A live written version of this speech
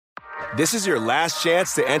This is your last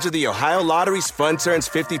chance to enter the Ohio Lottery's Fun Turns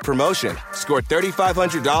 50 promotion. Score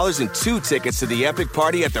 $3,500 and 2 tickets to the epic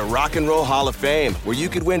party at the Rock and Roll Hall of Fame, where you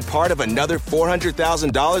could win part of another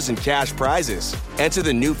 $400,000 in cash prizes. Enter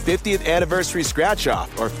the new 50th anniversary scratch-off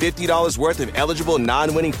or $50 worth of eligible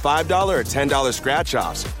non-winning $5 or $10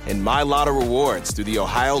 scratch-offs and My Lotto rewards through the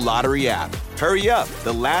Ohio Lottery app. Hurry up.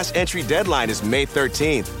 The last entry deadline is May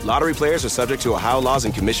 13th. Lottery players are subject to Ohio laws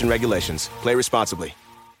and commission regulations. Play responsibly.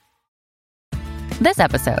 This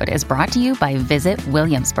episode is brought to you by Visit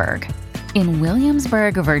Williamsburg. In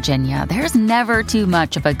Williamsburg, Virginia, there's never too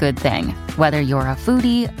much of a good thing. Whether you're a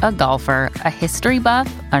foodie, a golfer, a history buff,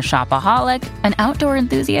 a shopaholic, an outdoor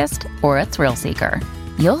enthusiast, or a thrill seeker,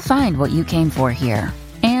 you'll find what you came for here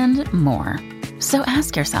and more. So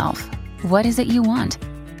ask yourself, what is it you want?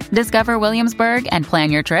 Discover Williamsburg and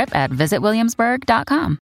plan your trip at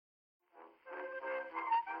visitwilliamsburg.com.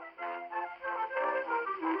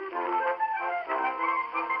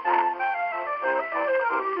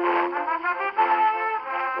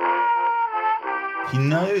 You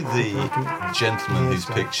know the gentleman whose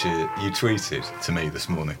picture you tweeted to me this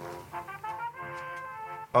morning?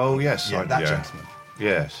 Oh, yes. That gentleman.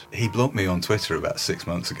 Yes. He blocked me on Twitter about 6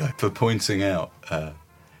 months ago for pointing out...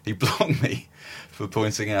 he blocked me for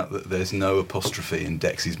pointing out that there's no apostrophe in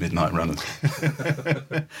Dexy's Midnight Runners.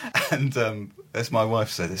 And as my wife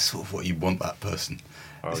said, it's sort of what you want that person.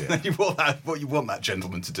 Oh, yeah. what you want that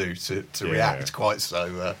gentleman to do, to react quite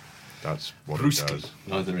so... That's what brusque. it does.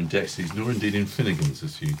 Neither in Dexy's nor indeed in Finnegan's,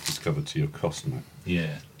 as you discovered to your cost, Matt.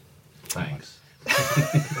 Yeah. Thanks.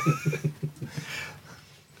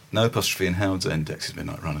 No apostrophe in Howard's End, Dexy's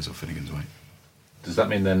Midnight Runners or Finnegan's Wake. Does that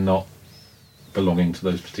mean they're not belonging to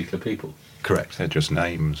those particular people? Correct. They're just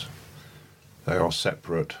names. They are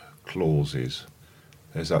separate clauses.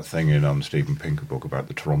 There's that thing in Stephen Pinker book about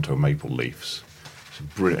the Toronto Maple Leafs. It's a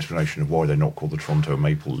brilliant explanation of why they're not called the Toronto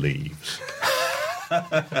Maple Leaves.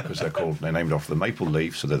 Because they're named after the maple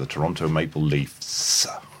leaf, so they're the Toronto Maple Leafs.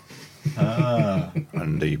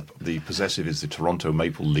 And the possessive is the Toronto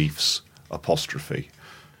Maple Leafs apostrophe,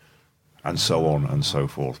 and so on and so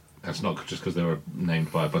forth. That's not just because they were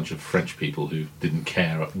named by a bunch of French people who didn't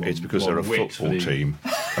care. It's because they're a football team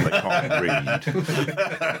and they can't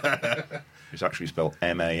read. It's actually spelled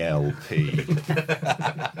M-A-L-P.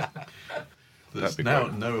 There's now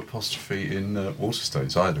no apostrophe in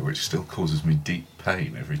Waterstones either, which still causes me deep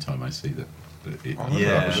pain every time I see that.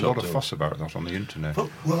 There's a lot of fuss about that on the internet. But,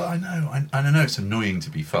 well, I know it's annoying to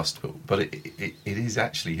be fussed, but it is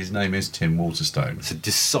actually, his name is Tim Waterstone. It's a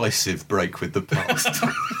decisive break with the past.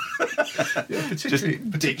 Particularly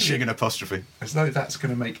ditching an apostrophe. As though that's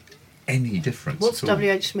going to make any difference. What's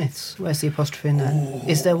W.H. Smith's? Where's the apostrophe in there?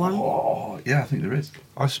 Is there one? Oh, yeah, I think there is.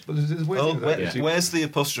 Where's the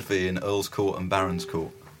apostrophe in Earl's Court and Baron's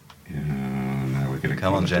Court? Yeah, no, we're going to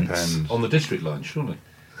come on, gents. On the district line, surely.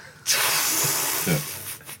 Yeah.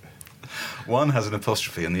 One has an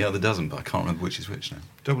apostrophe and the other doesn't, but I can't remember which is which now.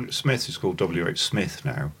 W. Smith is called W.H. Smith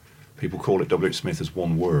now. People call it W.H. Smith as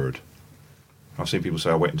one word. I've seen people say,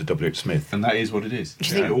 I went into W.H. Smith. And that is what it is. Do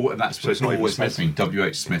you think, and that's so what it's not always even has been,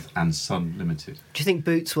 W.H. Smith and Son Limited. do you think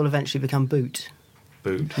Boots will eventually become Boot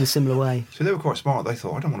Boot. in a similar way? So they were quite smart. They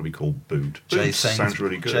thought, I don't want to be called Boot. Boot sounds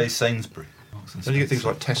really good. J. Sainsbury. Then you get things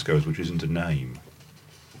like Tesco's, which isn't a name.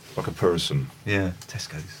 Like a person. Yeah,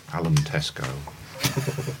 Tesco's. Alan Tesco.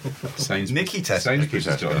 Nicky Tesco. Sainsbury's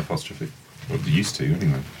has got an apostrophe. Well, they used to,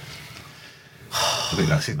 anyway. I think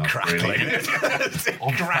that's enough, crackling. Really.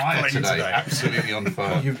 On fire today, absolutely on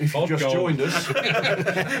fire. If you just joined us.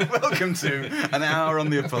 Welcome to an hour on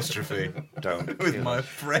the apostrophe. Don't. With my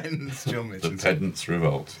friends, John The Mitchell. Pedants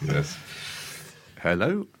Revolt, yes.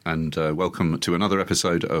 Hello, and welcome to another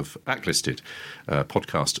episode of Backlisted, a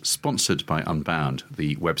podcast sponsored by Unbound,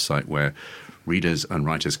 the website where readers and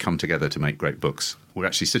writers come together to make great books. We're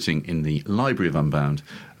actually sitting in the library of Unbound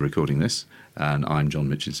recording this, and I'm John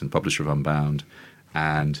Mitchinson, publisher of Unbound,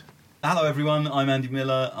 and... Hello everyone, I'm Andy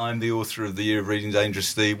Miller, I'm the author of The Year of Reading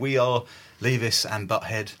Dangerously. We are Levis and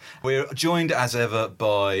Butthead. We're joined as ever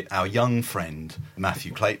by our young friend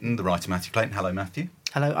Matthew Clayton, the writer Matthew Clayton. Hello Matthew.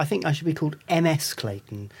 Hello, I think I should be called M.S.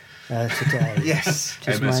 Clayton today. Yes,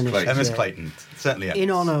 MS Clayton. MS Clayton, certainly.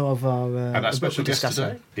 In honour of our And our special guest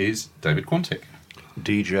today is David Quantick.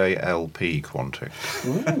 DJLP Quantick.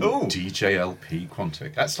 Ooh. DJLP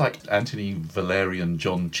Quantick. That's like Anthony Valerian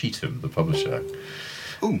John Cheetham, the publisher.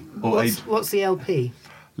 Ooh. What's the LP?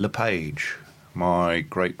 LePage. My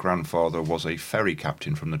great-grandfather was a ferry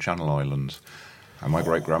captain from the Channel Islands, and my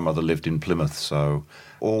great-grandmother lived in Plymouth, so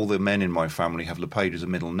all the men in my family have LePage as a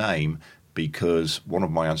middle name, because one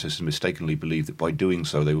of my ancestors mistakenly believed that by doing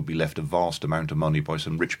so they would be left a vast amount of money by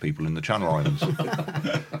some rich people in the Channel Islands.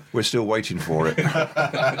 We're still waiting for it.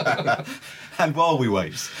 And while we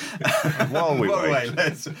wait,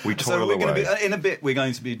 we toil away. In a bit, we're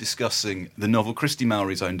going to be discussing the novel Christie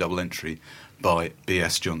Malry's Own Double Entry by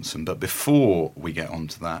B.S. Johnson. But before we get on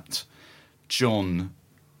to that, John,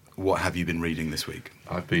 what have you been reading this week?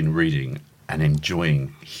 I've been reading and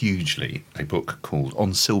enjoying hugely a book called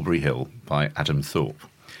On Silbury Hill by Adam Thorpe.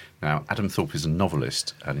 Now, Adam Thorpe is a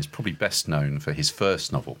novelist and is probably best known for his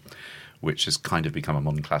first novel, which has kind of become a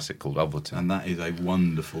modern classic called Ulverton. And that is a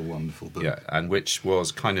wonderful, wonderful book. Yeah, and which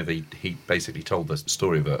was kind of he basically told the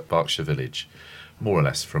story of a Berkshire village, more or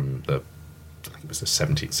less from I think it was the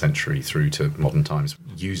 17th century through to modern times,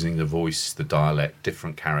 using the voice, the dialect,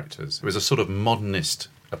 different characters. It was a sort of modernist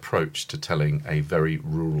approach to telling a very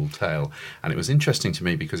rural tale. And it was interesting to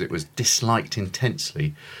me because it was disliked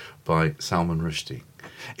intensely by Salman Rushdie.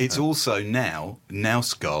 It's also now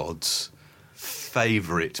Nausgaard's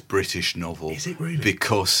favourite British novel. Is it really?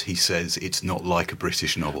 Because he says it's not like a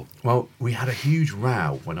British novel. Well, we had a huge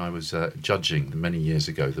row when I was judging many years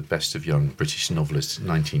ago the Best of Young British Novelists in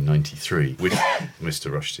 1993 with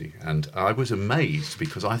Mr. Rushdie, and I was amazed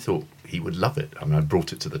because I thought he would love it. I mean, I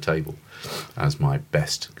brought it to the table as my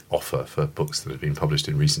best offer for books that have been published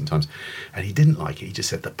in recent times, and he didn't like it. He just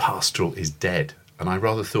said the pastoral is dead, and I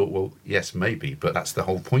rather thought, well, yes, maybe, but that's the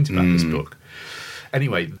whole point about this book.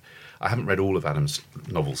 Anyway, I haven't read all of Adam's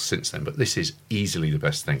novels since then, but this is easily the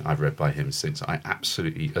best thing I've read by him since. I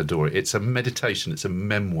absolutely adore it. It's a meditation, it's a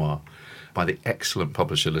memoir by the excellent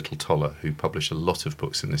publisher Little Toller, who publish a lot of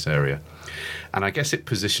books in this area. And I guess it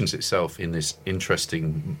positions itself in this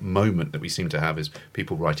interesting moment that we seem to have as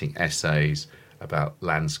people writing essays about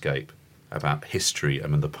landscape, about history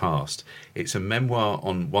and the past. It's a memoir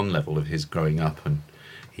on one level of his growing up, and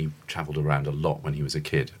he travelled around a lot when he was a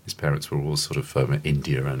kid. His parents were all sort of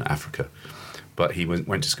India and Africa. But he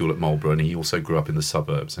went to school at Marlborough, and he also grew up in the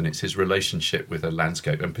suburbs. And it's his relationship with a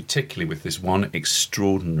landscape, and particularly with this one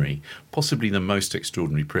extraordinary, possibly the most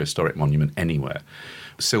extraordinary prehistoric monument anywhere,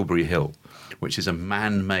 Silbury Hill, which is a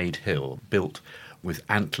man-made hill built with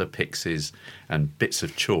antler pyxes and bits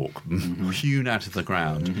of chalk hewn out of the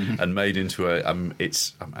ground and made into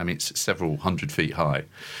it's several 100 feet high.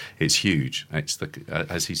 It's huge. It's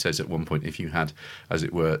as he says at one point, if you had, as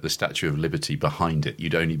it were, the Statue of Liberty behind it,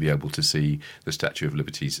 you'd only be able to see the Statue of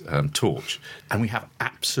Liberty's torch. And we have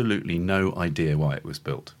absolutely no idea why it was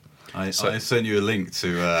built. I sent you a link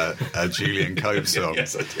to a Julian Cope song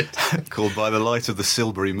Yes, I did. called By the Light of the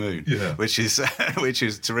Silbury Moon, which is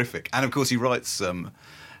terrific. And, of course, he writes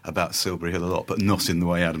about Silbury Hill a lot, but not in the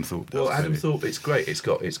way Adam Thorpe does. Well, Adam Thorpe, it's great. It's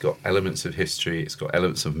got elements of history. It's got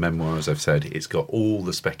elements of memoir, as I've said. It's got all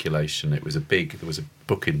the speculation. There was a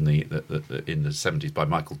book in the 70s by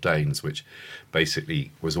Michael Daines, which basically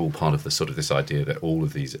was all part of this idea that all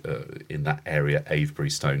of these in that area, Avebury,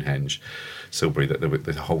 Stonehenge, Silbury, that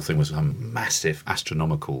the whole thing was a massive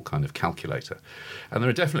astronomical kind of calculator. And there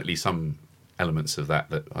are definitely some elements of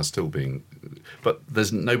that are still being, but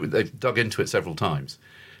they've dug into it several times,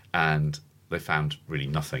 and they found really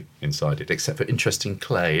nothing inside it except for interesting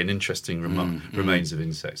clay and interesting remains of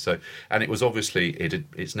insects. So, and it was obviously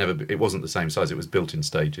it wasn't the same size. It was built in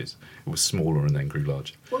stages. It was smaller and then grew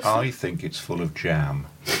larger. I think it's full of jam.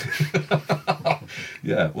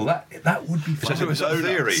 Yeah, well, that would be fun. It was a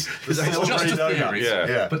theory. It's just a theory.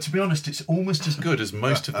 Yeah. But to be honest, it's almost as good as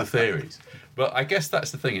most of the theories. But I guess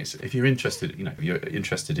that's the thing. It's if you're interested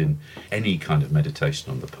in any kind of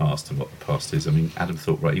meditation on the past and what the past is. I mean, Adam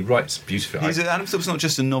Thorpe, he writes beautifully. Adam Thorpe's not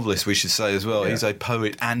just a novelist, we should say as well. Yeah. He's a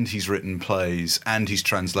poet, and he's written plays, and he's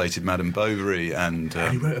translated Madame Bovary, and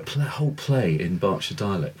he wrote a whole play in Berkshire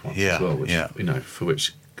dialect once as well, which for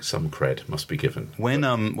which some cred must be given. When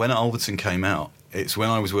Ulverton came out, it's when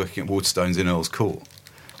I was working at Waterstones in Earl's Court.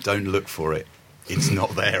 Don't look for it. It's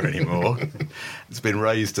not there anymore. It's been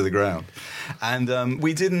razed to the ground. And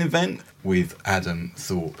we did an event with Adam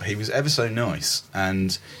Thorpe. He was ever so nice.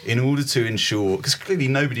 And in order to ensure... Because clearly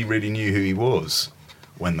nobody really knew who he was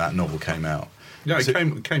when that novel came out. No,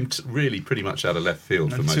 it came really pretty much out of left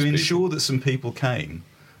field for most people. To ensure that some people came,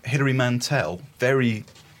 Hilary Mantel, very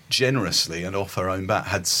generously and off her own bat,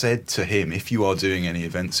 had said to him, if you are doing any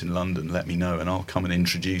events in London, let me know and I'll come and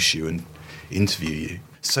introduce you and interview you.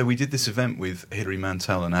 So we did this event with Hilary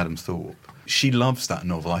Mantel and Adam Thorpe. She loves that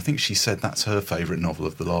novel. I think she said that's her favourite novel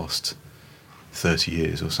of the last 30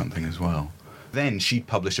 years or something as well. Then she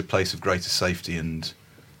published A Place of Greater Safety and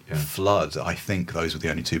Flood. I think those were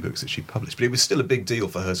the only two books that she published. But it was still a big deal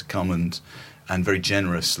for her to come and very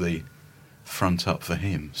generously front up for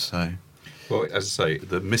him. So Well, as I say,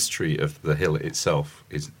 the mystery of the hill itself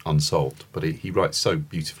is unsolved, but he writes so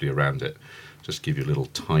beautifully around it. Just give you a little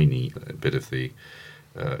tiny bit of the...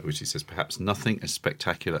 which he says, perhaps nothing as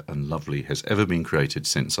spectacular and lovely has ever been created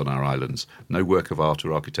since on our islands. No work of art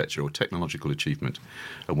or architecture or technological achievement.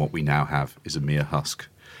 And what we now have is a mere husk.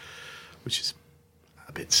 Which is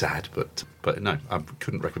a bit sad, but no, I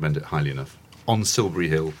couldn't recommend it highly enough. On Silbury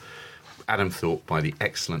Hill, Adam Thorpe by the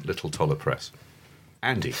excellent Little Toller Press.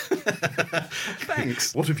 Andy.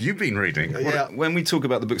 Thanks. What have you been reading? Yeah, when we talk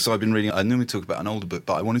about the books I've been reading, I normally talk about an older book,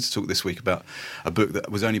 but I wanted to talk this week about a book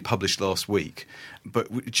that was only published last week,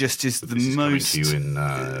 but just is the most... This is coming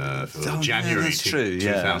to you in January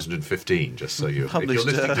 2015, just so if you're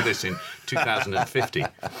listening to this in 2050.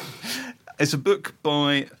 It's a book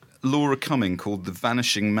by Laura Cumming called The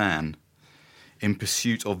Vanishing Man in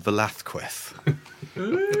Pursuit of Velasquez.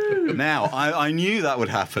 Now, I knew that would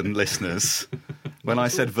happen, listeners, when I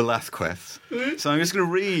said Velasquez. So I'm just going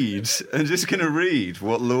to read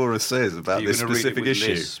what Laura says about this specific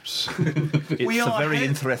issue. It's a very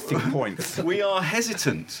interesting point. We are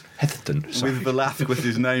hesitant with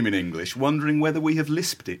Velasquez's name in English, wondering whether we have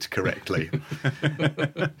lisped it correctly.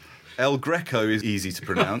 El Greco is easy to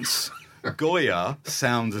pronounce. Goya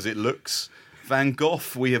sounds as it looks. Van Gogh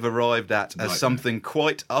we have arrived at as something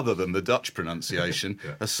quite other than the Dutch pronunciation,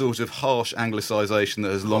 a sort of harsh anglicisation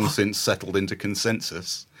that has long since settled into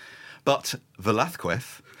consensus. But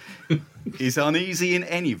Velasquez is uneasy in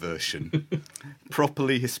any version,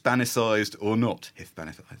 properly Hispanicised or not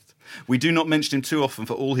Hispanicised. We do not mention him too often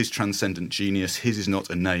for all his transcendent genius. His is not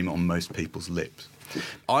a name on most people's lips.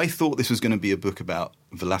 I thought this was going to be a book about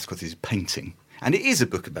Velasquez's painting. And it is a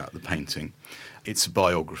book about the painting. It's a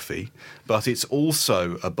biography, but it's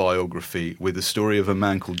also a biography with the story of a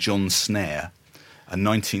man called John Snare, a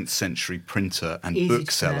 19th century printer and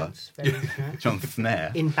bookseller. John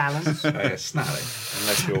Snare. In balance. Snare.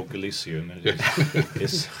 Unless you're Galician,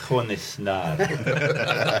 it's Johnny Snare.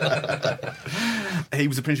 He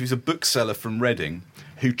was a printer, he was a bookseller from Reading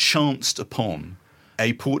who chanced upon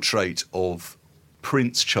a portrait of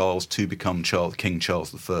Prince Charles to become King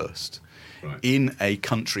Charles I. Right. In a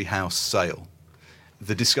country house sale,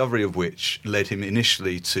 the discovery of which led him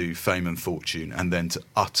initially to fame and fortune and then to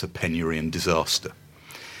utter penury and disaster.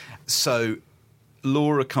 So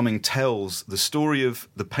Laura Cumming tells the story of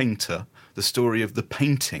the painter, the story of the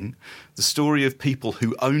painting, the story of people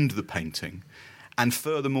who owned the painting, and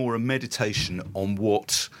furthermore a meditation on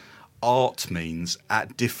what art means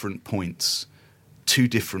at different points to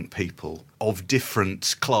different people of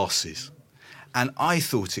different classes. And I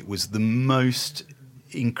thought it was the most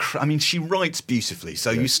she writes beautifully. So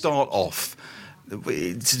you start off,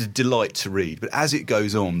 it's a delight to read. But as it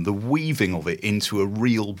goes on, the weaving of it into a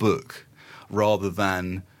real book rather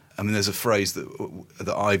than... there's a phrase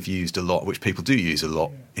that I've used a lot, which people do use a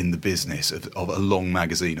lot in the business, of a long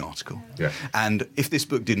magazine article. Yeah. And if this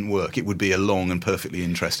book didn't work, it would be a long and perfully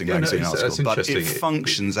interesting magazine article. But it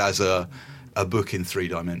functions as a book in 3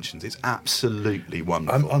 dimensions. It's absolutely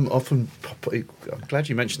wonderful. I'm glad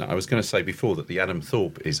you mentioned that. I was going to say before that the Adam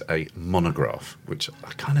Thorpe is a monograph, which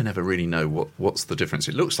I kind of never really know what's the difference.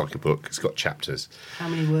 It looks like a book. It's got chapters. How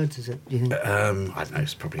many words is it, do you think? I don't know.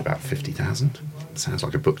 It's probably about 50,000. Sounds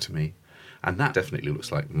like a book to me. And that definitely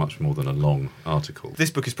looks like much more than a long article. This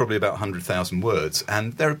book is probably about 100,000 words,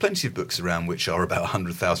 and there are plenty of books around which are about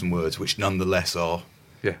 100,000 words, which nonetheless are...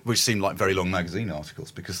 Yeah. Which seem like very long magazine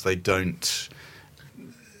articles because they don't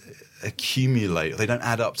accumulate, they don't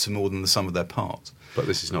add up to more than the sum of their parts. But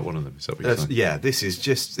this is not one of them, is that what you're saying? Yeah, this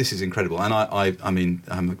is incredible. And I mean,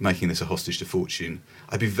 I'm making this a hostage to fortune.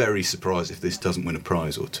 I'd be very surprised if this doesn't win a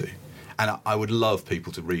prize or two. And I would love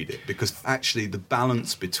people to read it because actually the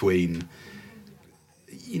balance between,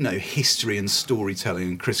 history and storytelling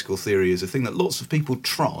and critical theory is a thing that lots of people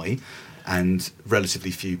try and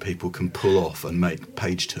relatively few people can pull off and make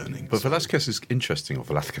page-turning. But Velasquez is interesting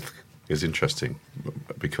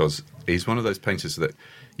because he's one of those painters that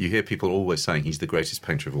you hear people always saying he's the greatest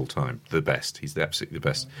painter of all time, the best, he's absolutely the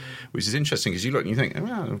best, which is interesting because you look and you think,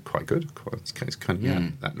 quite good, it's kind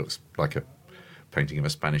of, that looks like a painting of a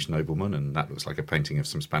Spanish nobleman and that looks like a painting of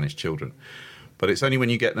some Spanish children. But it's only when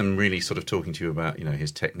you get them really sort of talking to you about,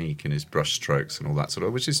 his technique and his brush strokes and all that sort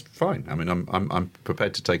of, which is fine. I mean, I'm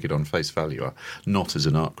prepared to take it on face value, not as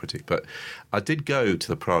an art critic. But I did go to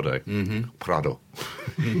the Prado in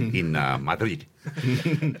Madrid.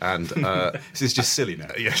 And this is just silly now.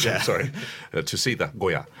 Sorry, to see the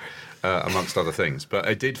Goya. amongst other things. But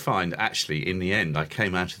I did find, actually, in the end, I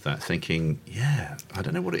came out of that thinking, yeah, I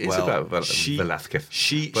don't know what it is about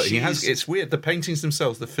Velázquez. But it's weird. The paintings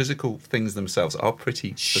themselves, the physical things themselves are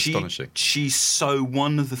pretty astonishing.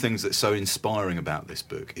 One of the things that's so inspiring about this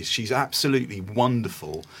book is she's absolutely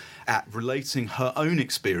wonderful at relating her own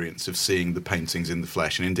experience of seeing the paintings in the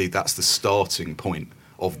flesh. And indeed, that's the starting point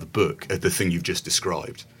of the book, the thing you've just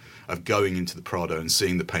described, of going into the Prado and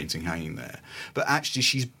seeing the painting hanging there. But actually,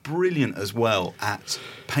 she's brilliant as well at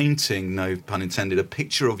painting, no pun intended, a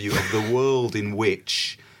picture of you, of the world in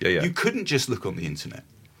which you couldn't just look on the internet.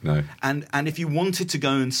 No. And if you wanted to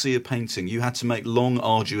go and see a painting, you had to make long,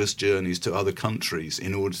 arduous journeys to other countries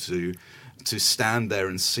in order to stand there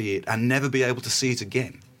and see it and never be able to see it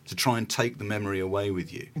again, to try and take the memory away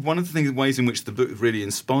with you. One of the ways in which the book really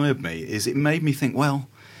inspired me is it made me think, well,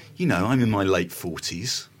 you know, I'm in my late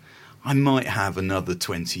 40s. I might have another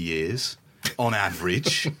 20 years, on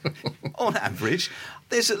average. On average.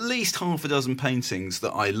 There's at least half a dozen paintings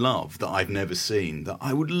that I love that I've never seen, that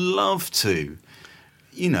I would love to,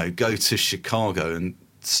 you know, go to Chicago and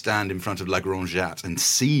stand in front of La Grande Jatte and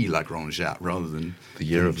see La Grande Jatte rather than... The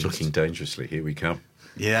year of looking dangerously. Here we come.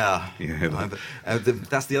 Yeah.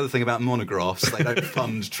 That's the other thing about monographs. They don't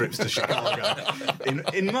fund trips to Chicago.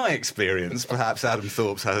 In my experience, perhaps Adam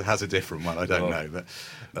Thorpe's has a different one. I don't know. But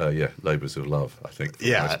Labours of Love, I think.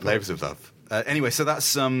 Yeah, Labours of Love. Anyway, so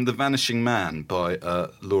that's The Vanishing Man by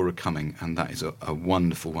Laura Cumming, and that is a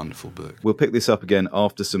wonderful, wonderful book. We'll pick this up again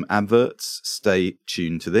after some adverts. Stay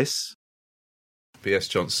tuned to this. B.S.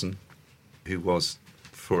 Johnson, who was,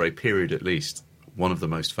 for a period at least, one of the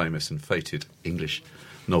most famous and fated English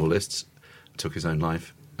novelists, took his own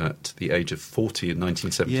life at the age of 40 in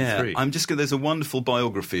 1973. Yeah, there's a wonderful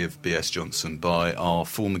biography of B.S. Johnson by our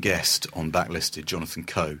former guest on Backlisted, Jonathan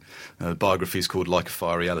Coe. The biography is called Like a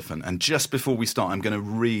Fiery Elephant. And just before we start, I'm going to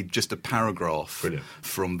read just a paragraph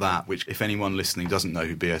from that, which, if anyone listening doesn't know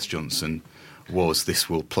who B.S. Johnson was, this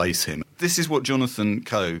will place him. This is what Jonathan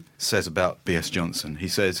Coe says about B.S. Johnson. He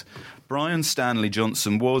says, Brian Stanley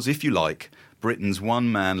Johnson was, if you like, Britain's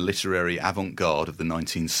one-man literary avant-garde of the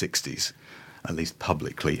 1960s, at least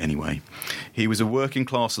publicly anyway. He was a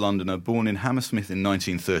working-class Londoner born in Hammersmith in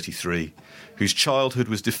 1933, whose childhood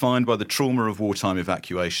was defined by the trauma of wartime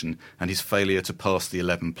evacuation and his failure to pass the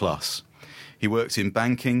 11+. He worked in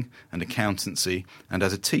banking and accountancy and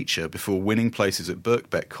as a teacher before winning places at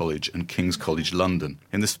Birkbeck College and King's College London.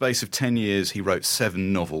 In the space of 10 years, he wrote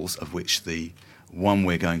 7 novels, of which the one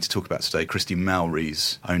we're going to talk about today, Christie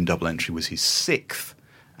Malry's Own Double Entry, was his 6th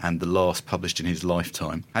and the last published in his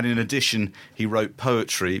lifetime. And in addition, he wrote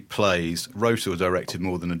poetry, plays, wrote or directed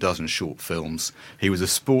more than a dozen short films. He was a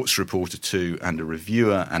sports reporter too, and a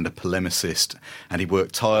reviewer and a polemicist, and he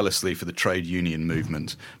worked tirelessly for the trade union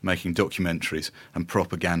movement, making documentaries and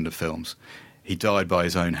propaganda films. He died by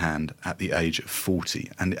his own hand at the age of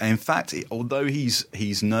 40. And in fact, although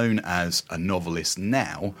he's known as a novelist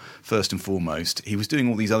now, first and foremost, he was doing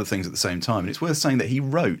all these other things at the same time. And it's worth saying that he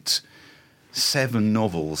wrote 7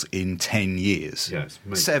 novels in 10 years. Yes,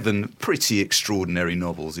 7 pretty extraordinary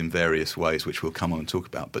novels in various ways, which we'll come on and talk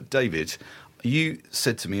about. But David, you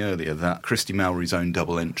said to me earlier that Christie Malry's Own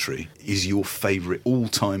Double Entry is your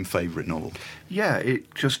all-time favourite novel. Yeah,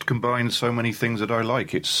 it just combines so many things that I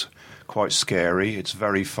like. It's quite scary, it's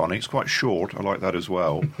very funny, it's quite short, I like that as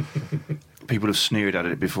well. People have sneered at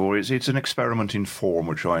it before. It's an experiment in form,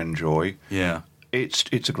 which I enjoy. Yeah. It's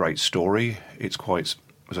a great story. It's quite,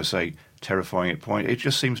 as I say, terrifying at point. It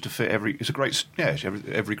just seems to fit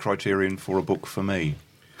every criterion for a book for me.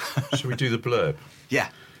 Shall we do the blurb? Yeah.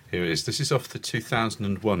 Here it is. This is off the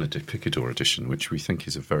 2001 Picador edition, which we think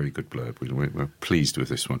is a very good blurb. We're pleased with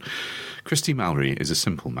this one. Christie Malry is a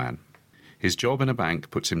simple man. His job in a bank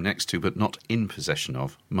puts him next to, but not in possession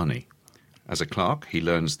of, money. As a clerk, he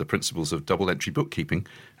learns the principles of double-entry bookkeeping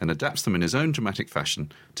and adapts them in his own dramatic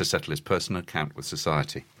fashion to settle his personal account with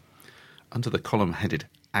society. Under the column headed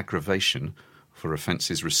Aggravation for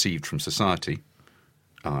offences received from society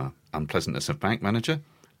are unpleasantness of bank manager,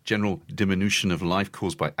 general diminution of life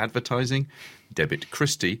caused by advertising, debit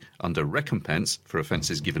Christie under recompense for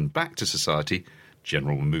offences given back to society,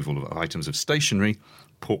 general removal of items of stationery,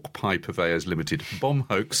 pork pie purveyors limited bomb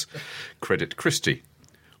hoax, credit Christie.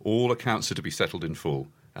 All accounts are to be settled in full,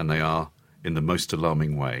 and they are in the most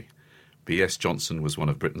alarming way. B.S. Johnson was one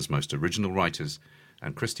of Britain's most original writers,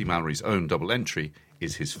 and Christie Malry's Own Double Entry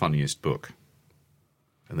is his funniest book.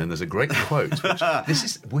 And then there's a great quote, which, this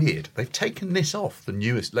is weird. They've taken this off the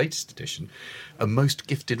latest edition, a most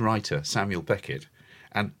gifted writer, Samuel Beckett,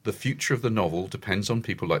 and the future of the novel depends on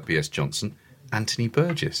people like B.S. Johnson, Anthony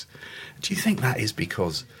Burgess. Do you think that is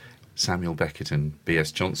because Samuel Beckett and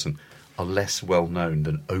B.S. Johnson are less well known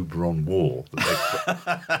than Oberon War.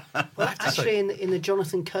 Well, actually, in the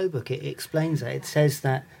Jonathan Coe book, it explains that. It says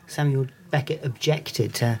that Samuel Beckett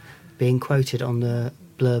objected to being quoted on the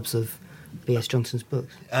blurbs of B.S. Johnson's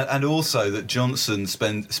books. And also that Johnson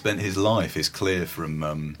spent his life, is clear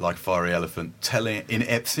from Like a Fiery Elephant, telling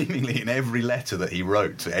seemingly in every letter that he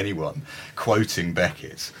wrote to anyone, quoting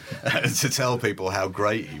Beckett to tell people how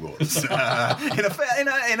great he was in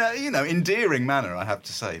a endearing manner, I have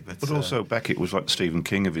to say. But also Beckett was like Stephen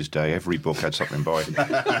King of his day. Every book had something by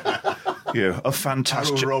a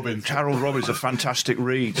fantastic Carol Robbins, a fantastic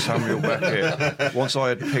read. Samuel Beckett. Once I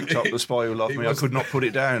had picked up The Spy Who Loved Me, I could not put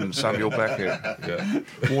it down. Samuel Beckett. Yeah.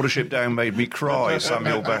 Watership Down made me cry.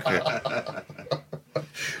 Samuel Beckett.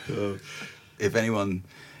 If anyone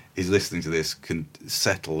is listening to this can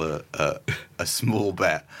settle a small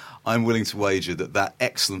bet, I'm willing to wager that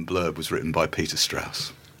excellent blurb was written by Peter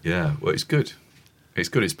Strauss. Yeah, well, it's good. It's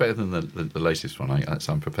good. It's better than the latest one.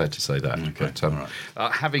 I'm prepared to say that. Okay, But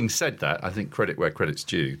right. Having said that, I think credit where credit's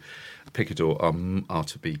due. Picador are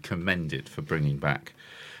to be commended for bringing back.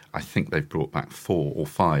 I think they've brought back 4 or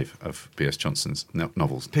 5 of B.S. Johnson's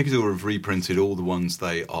novels. Picador have reprinted all the ones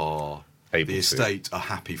they are. Able the to. estate are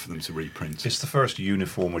happy for them to reprint. It's the first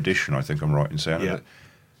uniform edition, I think I'm right in saying. Yeah.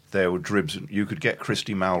 There were dribs. You could get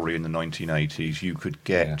Christie Malry in the 1980s. You could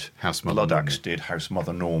get House Mother Bloodaxe Normal. did House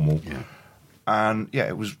Mother Normal. Yeah. And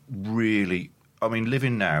it was really. I mean,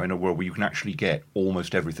 living now in a world where you can actually get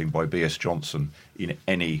almost everything by B.S. Johnson in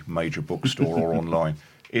any major bookstore or online,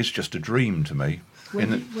 it's just a dream to me. When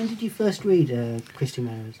did you first read Christie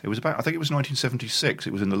Malry's? It was I think it was 1976.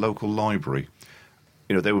 It was in the local library.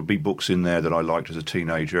 There would be books in there that I liked as a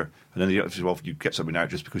teenager, and then you'd get something out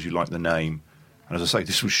just because you like the name. And as I say,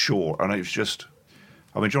 this was short, and it was just.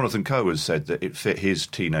 I mean, Jonathan Coe has said that it fit his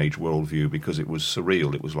teenage worldview because it was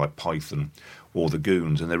surreal. It was like Python or The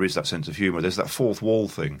Goons, and there is that sense of humour. There's that fourth wall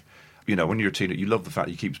thing. When you're a teenager, you love the fact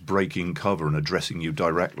he keeps breaking cover and addressing you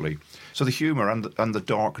directly. So the humour and the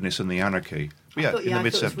darkness and the anarchy. I thought in the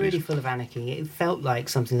mid-70s. It was really full of anarchy. It felt like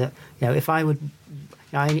something that, if I would...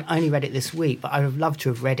 I only read it this week, but I would have loved to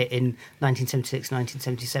have read it in 1976,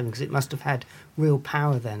 1977, because it must have had real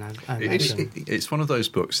power then, I imagine. It's one of those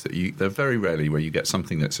books that they're very rarely where you get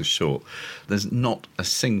something that's as short. There's not a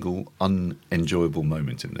single unenjoyable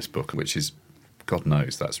moment in this book, which is, God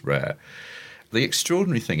knows, that's rare. The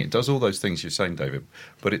extraordinary thing, it does all those things you're saying, David,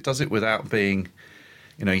 but it does it without being,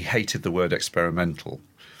 he hated the word experimental,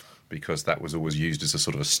 because that was always used as a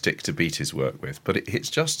sort of a stick to beat his work with. But it's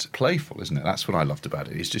just playful, isn't it? That's what I loved about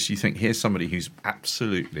it. It's just you think, here's somebody who's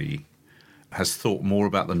absolutely has thought more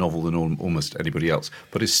about the novel than almost anybody else,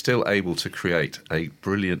 but is still able to create a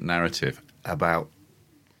brilliant narrative about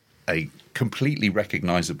a completely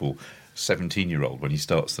recognisable 17-year-old when he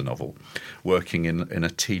starts the novel, working in a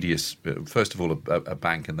tedious, first of all, a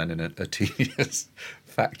bank, and then in a tedious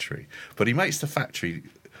factory. But he makes the factory...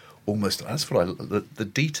 almost, that's what the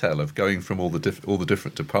detail of going from all the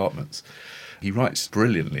different departments. He writes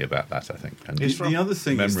brilliantly about that, I think. And the other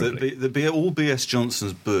thing is that all B.S.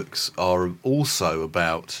 Johnson's books are also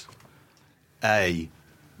about A,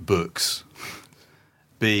 books,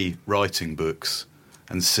 B, writing books,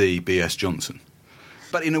 and C, B.S. Johnson.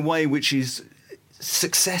 But in a way which is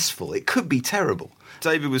successful. It could be terrible.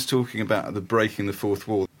 David was talking about the breaking the fourth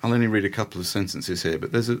wall. I'll only read a couple of sentences here,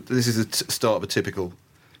 but this is the start of a typical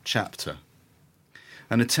chapter.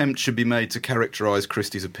 An attempt should be made to characterise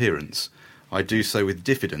Christie's appearance. I do so with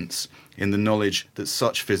diffidence, in the knowledge that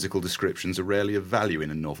such physical descriptions are rarely of value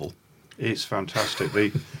in a novel. It's fantastic.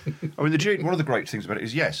 One of the great things about it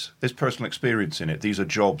is, yes, there's personal experience in it. These are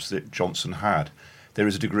jobs that Johnson had. There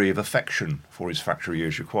is a degree of affection for his factory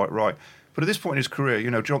years, you're quite right. But at this point in his career,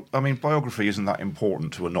 biography isn't that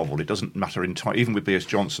important to a novel. It doesn't matter entirely. Even with B.S.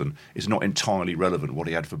 Johnson, it's not entirely relevant what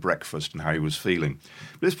he had for breakfast and how he was feeling.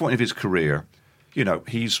 But at this point of his career,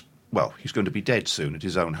 he's going to be dead soon at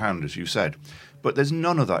his own hand, as you said. But there's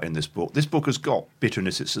none of that in this book. This book has got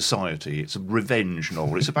bitterness at society. It's a revenge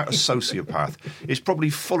novel. It's about a sociopath. It's probably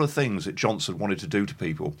full of things that Johnson wanted to do to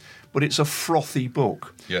people. But it's a frothy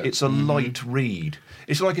book. Yeah. It's a light read.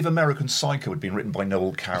 It's like if American Psycho had been written by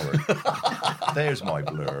Noel Coward. There's my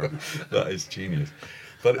blurb. That is genius.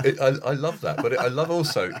 But I love that. But I love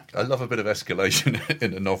a bit of escalation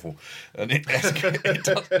in a novel, and it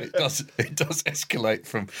does escalate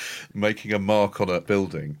from making a mark on a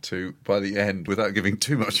building to, by the end, without giving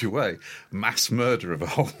too much away, mass murder of a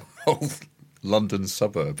whole London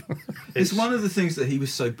suburb. It's one of the things that he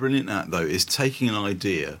was so brilliant at, though, is taking an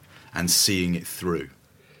idea and seeing it through.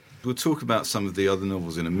 We'll talk about some of the other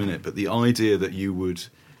novels in a minute, but the idea that you would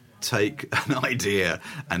take an idea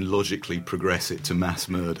and logically progress it to mass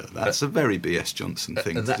murder. That's a very B.S. Johnson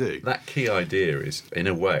thing to do. That key idea is, in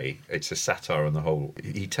a way, it's a satire on the whole.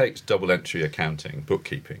 He takes double entry accounting,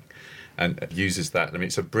 bookkeeping, and uses that. I mean,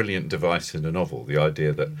 it's a brilliant device in a novel, the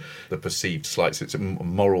idea that the perceived slights, it's a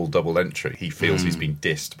moral double entry. He feels he's been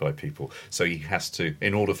dissed by people, so he has to,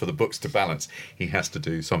 in order for the books to balance, he has to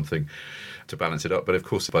do something to balance it up. But of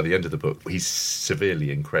course, by the end of the book, he's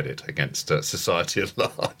severely in credit against society at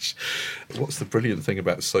large. What's the brilliant thing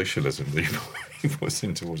about socialism that he puts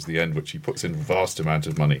in towards the end, which he puts in a vast amount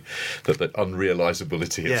of money, that the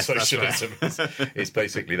unrealisability of socialism is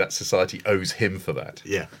basically that society owes him for that.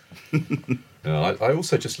 Yeah. I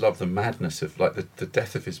also just love the madness of like the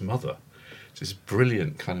death of his mother. It's this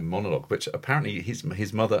brilliant kind of monologue, which apparently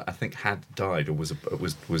his mother, I think, had died or was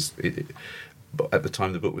at the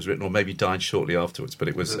time the book was written, or maybe died shortly afterwards. But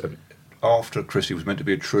it was after Christie was meant to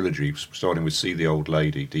be a trilogy, starting with See the Old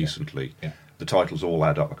Lady Decently. Yeah. The titles all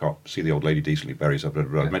add up. I can't See the Old Lady Decently buries up. It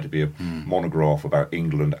was meant to be a monograph about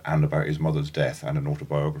England and about his mother's death and an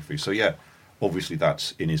autobiography. So yeah, obviously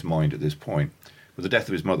that's in his mind at this point. But the death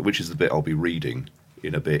of his mother, which is the bit I'll be reading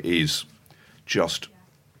in a bit, is just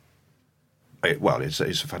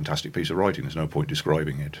it's a fantastic piece of writing. There's no point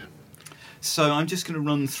describing it. So I'm just going to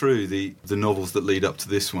run through the novels that lead up to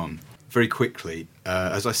this one very quickly.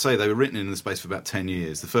 As I say, they were written in the space of about 10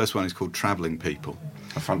 years. The first one is called Travelling People.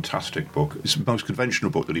 A fantastic book. It's the most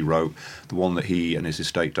conventional book that he wrote, the one that he and his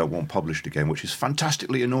estate don't want published again, which is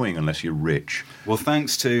fantastically annoying unless you're rich. Well,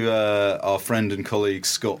 thanks to our friend and colleague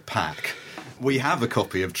Scott Pack, we have a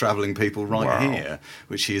copy of Travelling People here,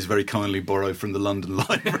 which he has very kindly borrowed from the London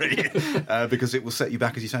Library, because it will set you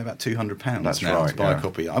back, as you say, about £200 That's now right, to buy a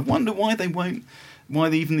copy. I wonder why they won't.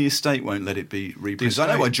 Even the estate won't let it be reprinted.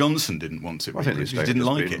 I know why Johnson didn't want it reprinted. He didn't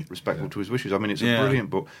like it. Respectful to his wishes. I mean, it's a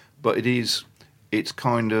brilliant book, but it's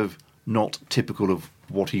kind of not typical of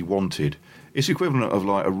what he wanted. It's the equivalent of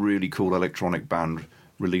like a really cool electronic band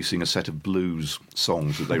releasing a set of blues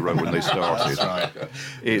songs that they wrote when they started. That's right.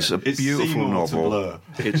 It's a beautiful Seymour novel.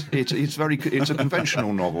 It's a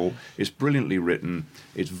conventional novel. It's brilliantly written.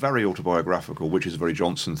 It's very autobiographical, which is a very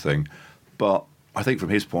Johnson thing. But I think from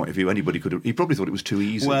his point of view, anybody could have. He probably thought it was too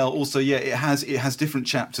easy. Well, also, it has different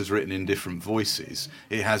chapters written in different voices.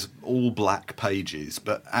 It has all black pages,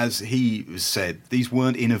 but as he said, these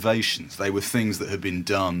weren't innovations. They were things that had been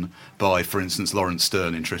done by, for instance, Lawrence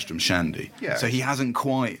Sterne in Tristram Shandy. Yeah. So he hasn't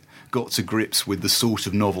quite got to grips with the sort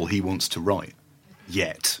of novel he wants to write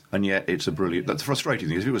yet. And yet it's a brilliant. The frustrating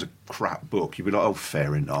thing is, if it was a crap book, you'd be like, "Oh,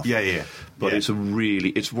 fair enough." Yeah. But it's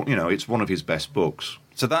it's one of his best books.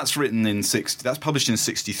 So that's written in 60. That's published in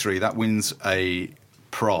 63. That wins a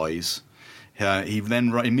prize. He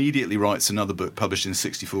then immediately writes another book published in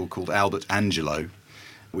 64 called Albert Angelo,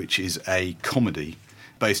 which is a comedy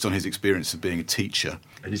based on his experience of being a teacher.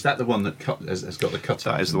 And is that the one that has got the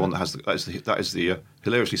cutout? That is the one that has that is the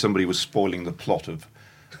hilariously, somebody was spoiling the plot of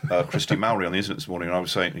Christie Malry on the internet this morning, and I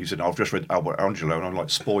was saying, he said, "I've just read Albert Angelo," and I'm like,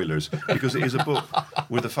 spoilers, because it is a book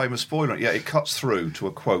with a famous spoiler. Yeah, it cuts through to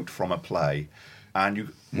a quote from a play. And you,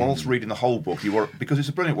 whilst reading the whole book, because it's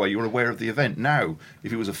a brilliant way, you're aware of the event. Now,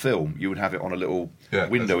 if it was a film, you would have it on a little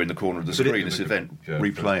window in the corner of the screen, this event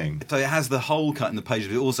replaying. So it has the whole cut in the page,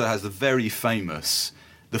 but it also has the very famous,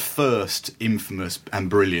 the first infamous and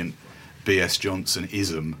brilliant B.S. Johnson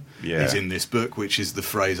ism is in this book, which is the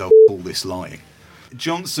phrase, "I'll call this lying."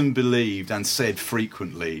 Johnson believed and said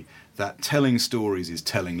frequently that telling stories is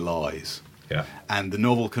telling lies. Yeah. And the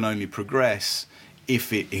novel can only progress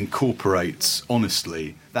if it incorporates,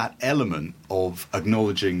 honestly, that element of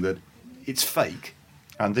acknowledging that it's fake.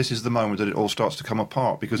 And this is the moment that it all starts to come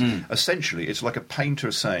apart, because essentially it's like a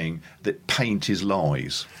painter saying that paint is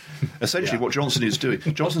lies. Essentially what Johnson is doing.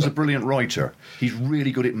 Johnson's a brilliant writer. He's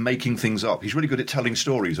really good at making things up. He's really good at telling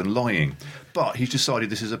stories and lying. But he's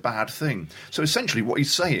decided this is a bad thing. So essentially what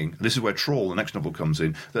he's saying, and this is where Trawl, the next novel, comes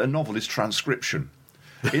in, that a novel is transcription.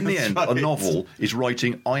 In the end, a novel is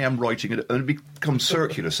writing, I am writing it, and it becomes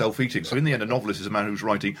circular, self-eating. So in the end, a novelist is a man who's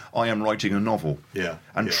writing, I am writing a novel. Yeah.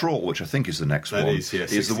 And Trawl, which I think is the next one, is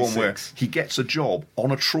the one where he gets a job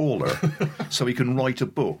on a trawler so he can write a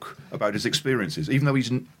book about his experiences, even though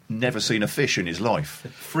he's never seen a fish in his life.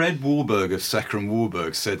 Fred Warburg of Secker and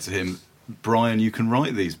Warburg said to him, "Brian, you can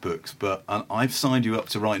write these books, but I've signed you up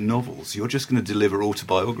to write novels. You're just going to deliver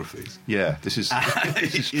autobiographies." Yeah, this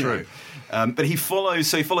is true. But he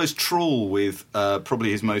follows Trawl with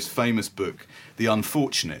probably his most famous book, The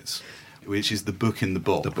Unfortunates, which is The Book in the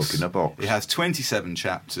Box. The Book in the Box. It has 27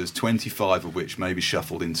 chapters, 25 of which may be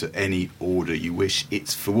shuffled into any order you wish.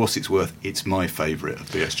 It's, for what it's worth, it's my favourite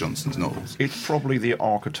of B.S. Johnson's novels. It's probably the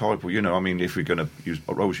archetypal, if we're going to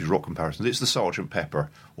always use rock comparisons, it's the Sgt. Pepper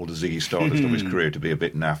or the Ziggy Stardust of his career, to be a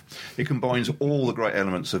bit naff. It combines all the great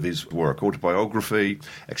elements of his work: autobiography,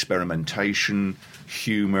 experimentation,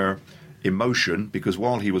 humour, emotion, because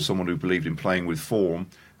while he was someone who believed in playing with form,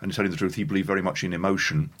 and telling the truth, he believed very much in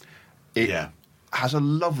emotion. It has a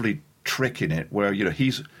lovely trick in it where,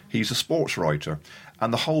 he's a sports writer,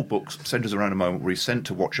 and the whole book centres around a moment where he's sent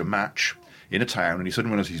to watch a match in a town, and he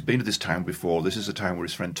suddenly realises he's been to this town before. This is the town where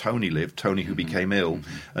his friend Tony lived, Tony who became ill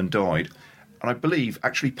and died. And I believe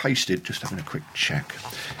actually pasted, just having a quick check,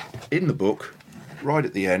 in the book, right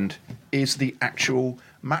at the end, is the actual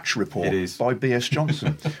match report by B.S.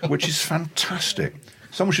 Johnson, which is fantastic.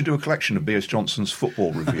 Someone should do a collection of B.S. Johnson's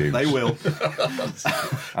football reviews. They will.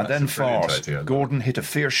 And then fast. Gordon hit a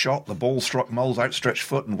fierce shot, the ball struck Mull's outstretched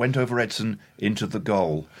foot and went over Edson into the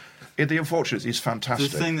goal. The Unfortunates is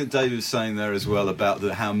fantastic. The thing that David was saying there as well about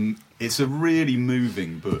how it's a really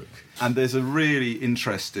moving book, and there's a really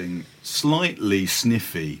interesting, slightly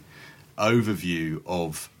sniffy overview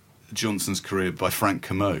of Johnson's career by Frank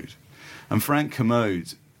Kermode. And Frank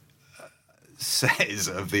Kermode says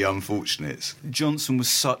of The Unfortunates, Johnson was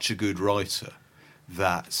such a good writer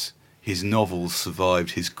that his novels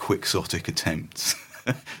survived his quixotic attempts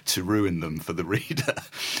to ruin them for the reader.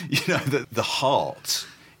 The heart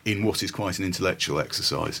in what is quite an intellectual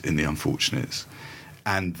exercise in The Unfortunates,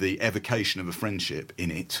 and the evocation of a friendship in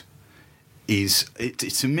it,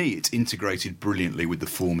 to me, it's integrated brilliantly with the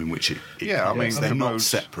form in which it they're not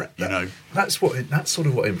separate. That's sort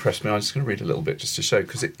of what impressed me. I'm just going to read a little bit just to show,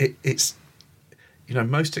 because it's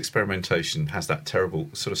most experimentation has that terrible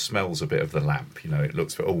sort of smells a bit of the lamp. It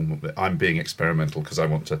looks for I'm being experimental because I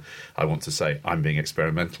want to say I'm being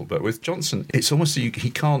experimental. But with Johnson, it's almost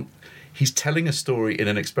he's telling a story in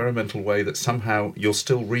an experimental way that somehow you're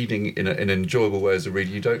still reading in an enjoyable way as a reader.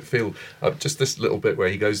 You don't feel... just this little bit where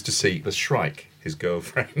he goes to see the Shrike, his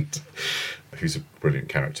girlfriend, who's a brilliant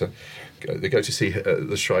character. They go to see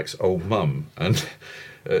the Shrike's old mum, and...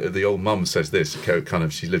 the old mum says this,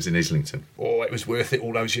 she lives in Islington. Oh, it was worth it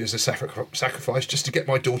all those years of sacrifice just to get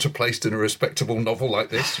my daughter placed in a respectable novel like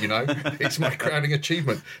this, It's my crowning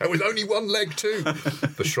achievement. And with only one leg, too.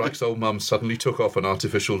 The Shrike's old mum suddenly took off an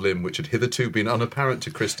artificial limb which had hitherto been unapparent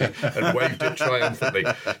to Christie and waved it triumphantly.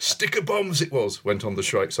 Stick of bombs it was, went on the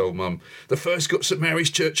Shrike's old mum. The first got St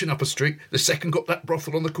Mary's Church in Upper Street, the second got that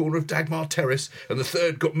brothel on the corner of Dagmar Terrace, and the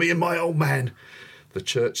third got me and my old man. The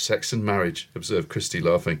church, sex and marriage, observed Christie,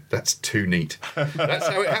 laughing. That's too neat. That's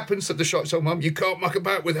how it happened, said the Shrike's old mum. You can't muck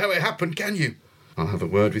about with how it happened, can you? I'll have a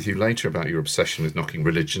word with you later about your obsession with knocking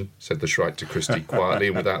religion, said the Shrike to Christie, quietly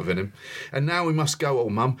and without venom. And now we must go,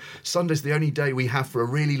 old mum. Sunday's the only day we have for a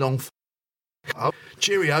really long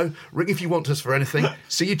cheerio. Ring if you want us for anything.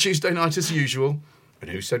 See you Tuesday night as usual. And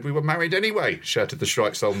who said we were married anyway? Shouted the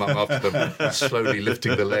Shrike's old mum after them, slowly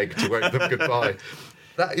lifting the leg to wave them goodbye.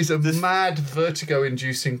 That is a mad,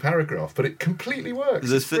 vertigo-inducing paragraph, but it completely works.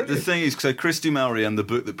 The thing is, so Christie Malry and the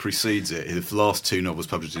book that precedes it, the last two novels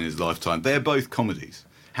published in his lifetime, they're both comedies.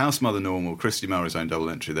 House Mother Normal, Christie Malry's own double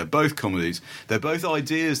entry, they're both comedies. They're both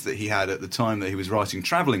ideas that he had at the time that he was writing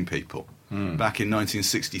Travelling People, back in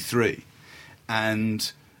 1963.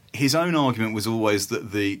 And his own argument was always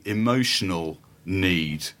that the emotional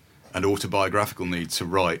need and autobiographical need to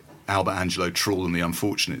write Albert Angelo, Trawl and the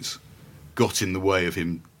Unfortunates got in the way of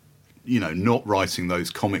him, not writing those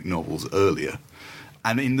comic novels earlier.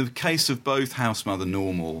 And in the case of both House Mother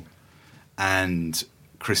Normal and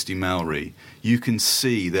Christie Malry, you can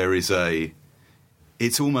see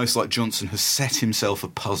it's almost like Johnson has set himself a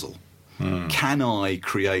puzzle. Can I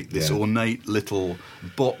create this ornate little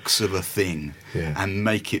box of a thing and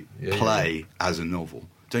make it play as a novel?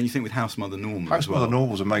 Don't you think with House Mother Normal as well? House Mother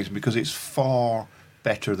Normal is amazing because it's far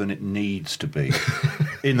better than it needs to be.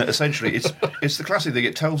 In that, essentially, it's the classic thing.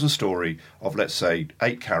 It tells a story of, let's say,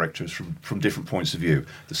 8 characters from different points of view.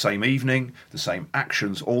 The same evening, the same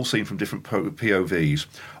actions, all seen from different POVs,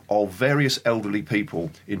 of various elderly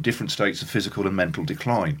people in different states of physical and mental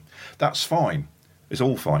decline. That's fine. It's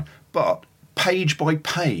all fine. But page by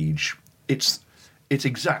page, it's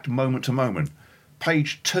exact moment to moment.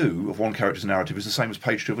 Page 2 of one character's narrative is the same as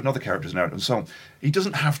page 2 of another character's narrative, and so on. He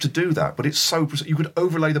doesn't have to do that, but it's so precise. You could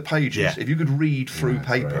overlay the pages. Yeah. If you could read through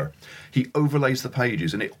paper, he overlays the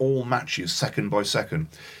pages, and it all matches second by second.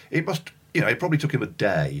 It must, it probably took him a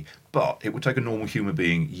day, but it would take a normal human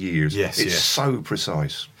being years. It's so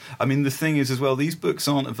precise. I mean, the thing is as well, these books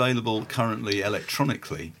aren't available currently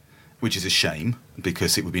electronically. which is a shame,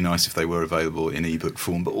 because it would be nice if they were available in ebook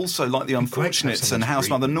form, but also like The Unfortunates and House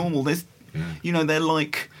Mother Normal, there's, they're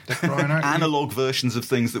like analogue versions of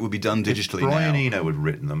things that would be done digitally Brian now. Eno had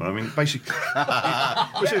written them. I mean, basically,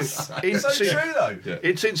 It's so true, though.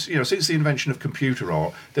 Yeah. Since the invention of computer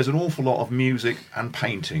art, there's an awful lot of music and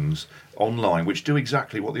paintings online which do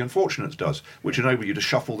exactly what The Unfortunates does, which enable you to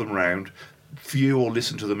shuffle them round, view or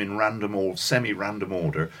listen to them in random or semi-random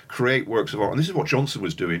order, create works of art. And this is what Johnson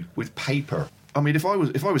was doing with paper. I mean, if I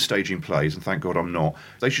was staging plays, and thank God I'm not,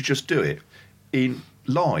 they should just do it in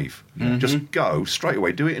live. Just go straight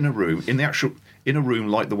away, do it in a room, in a room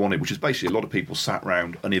like the one, which is basically a lot of people sat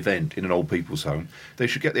round an event in an old people's home. They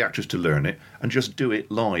should get the actors to learn it and just do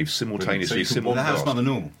it live, simultaneously, The House Mother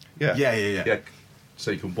Normal. Yeah. So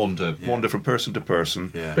you can wander from person to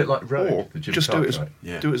person. Yeah. a bit like Rogue, Or the Jim just do it,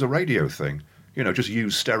 Cartwright. do it as a radio thing. Just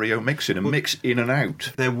use stereo mixing and mix in and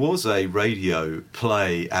out. There was a radio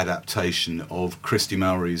play adaptation of Christie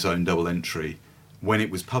Malry's own double entry when it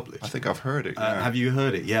was published. I think I've heard it. Yeah. Have you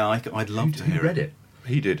heard it? Yeah, I'd love to hear Who read it?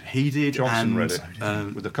 He did. He did. Johnson and, read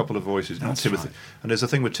it with a couple of voices. That's Timothy, right. and there's a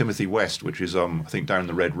thing with Timothy West, which is I think Down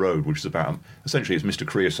the Red Road, which is about essentially it's Mr.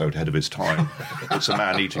 Creosote ahead of his time. It's a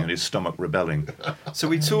man eating and his stomach rebelling. So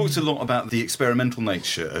we talked a lot about the experimental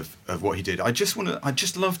nature of what he did. I'd just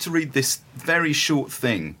love to read this very short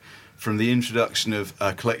thing from the introduction of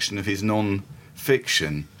a collection of his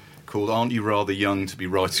non-fiction called Aren't You Rather Young to Be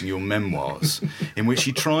Writing Your Memoirs, in which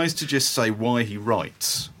he tries to just say why he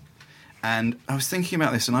writes. And I was thinking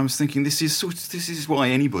about this, and I was thinking this is why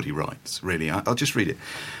anybody writes, really. I'll just read it.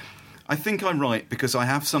 I think I write because I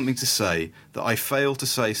have something to say that I fail to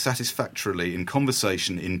say satisfactorily in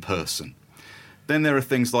conversation in person. Then there are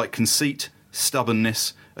things like conceit,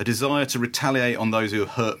 stubbornness, a desire to retaliate on those who have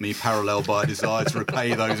hurt me, paralleled by a desire to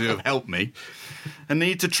repay those who have helped me, a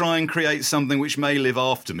need to try and create something which may live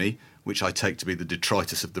after me, which I take to be the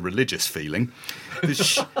detritus of the religious feeling,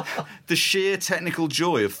 the sheer technical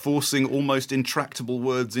joy of forcing almost intractable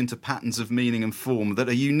words into patterns of meaning and form that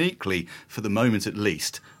are uniquely, for the moment at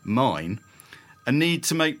least, mine, a need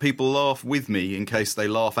to make people laugh with me in case they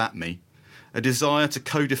laugh at me, a desire to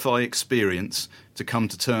codify experience, to come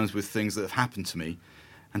to terms with things that have happened to me,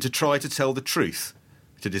 and to try to tell the truth,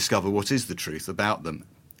 to discover what is the truth about them.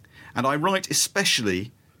 And I write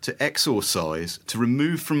especially to exorcise, to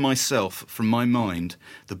remove from myself, from my mind,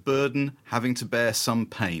 the burden having to bear some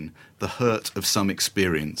pain, the hurt of some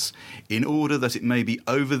experience, in order that it may be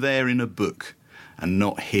over there in a book and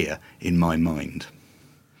not here in my mind.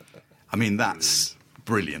 I mean, that's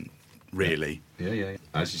brilliant, really. Yeah.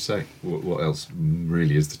 As you say, what else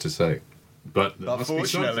really is there to say? But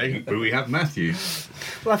Unfortunately, we have Matthew.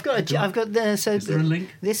 Well, Is there a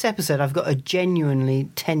link? This episode, I've got a genuinely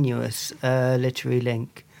tenuous literary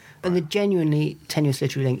link. And the genuinely tenuous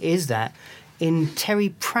literary link is that in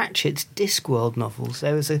Terry Pratchett's Discworld novels,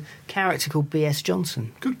 there was a character called B.S.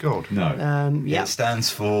 Johnson. Good God. No. It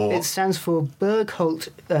stands for... It stands for Bergholt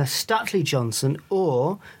Stutley Johnson,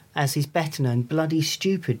 or, as he's better known, Bloody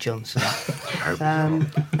Stupid Johnson.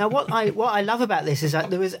 Now, what I love about this is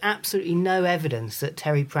that there is absolutely no evidence that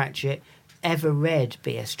Terry Pratchett ever read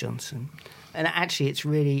B.S. Johnson. And actually,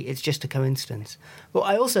 it's just a coincidence. What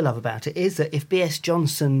I also love about it is that if B.S.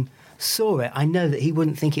 Johnson saw it, I know that he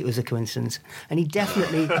wouldn't think it was a coincidence, and he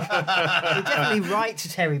definitely write to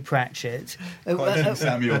Terry Pratchett, Quoting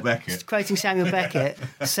Samuel Beckett,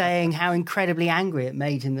 saying how incredibly angry it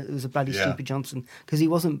made him that there was a bloody stupid Johnson, because he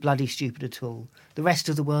wasn't bloody stupid at all. The rest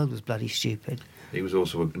of the world was bloody stupid. He was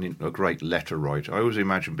also a great letter writer. I always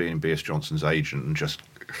imagine being B.S. Johnson's agent and just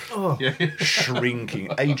shrinking,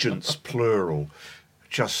 agents plural.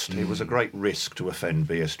 It was a great risk to offend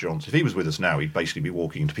B.S. Johnson. If he was with us now, he'd basically be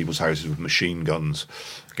walking into people's houses with machine guns,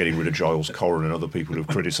 getting rid of Giles Corran and other people who've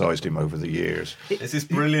criticised him over the years. There's this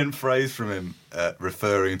brilliant phrase from him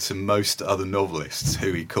referring to most other novelists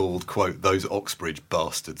who he called, quote, those Oxbridge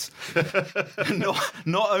bastards.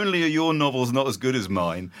 Not only are your novels not as good as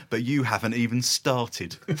mine, but you haven't even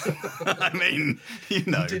started. I mean, you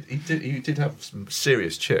know. He did have some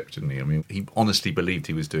serious chip, didn't he? I mean, he honestly believed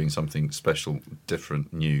he was doing something special, different,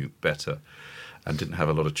 new, better, and didn't have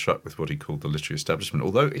a lot of truck with what he called the literary establishment.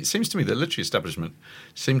 Although it seems to me the literary establishment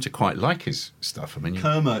seemed to quite like his stuff. I mean,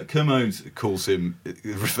 Kermode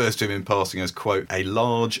refers to him in passing as, quote, a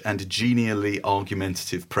large and genially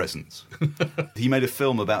argumentative presence. He made a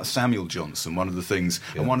film about Samuel Johnson. One of the things,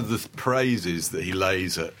 and one of the praises that he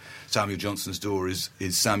lays at Samuel Johnson's door is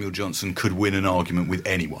Samuel Johnson could win an argument with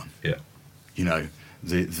anyone. Yeah. You know,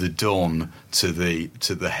 the Don to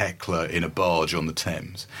the heckler in a barge on the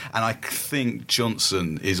Thames. And I think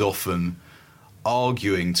Johnson is often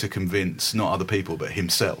arguing to convince not other people but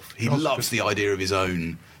himself. He loves the idea of his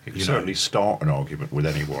own. You can certainly start an argument with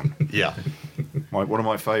anyone. Yeah. One of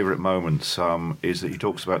my favourite moments is that he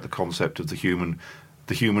talks about the concept of the human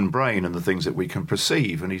brain and the things that we can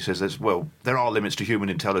perceive. And he says, there are limits to human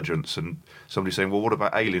intelligence. And somebody's saying, well, what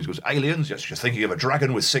about aliens? He goes, aliens? Yes, you're thinking of a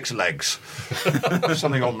dragon with 6 legs.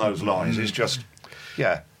 Something on those lines. It's just,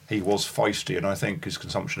 he was feisty. And I think his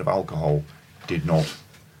consumption of alcohol did not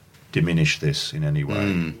diminish this in any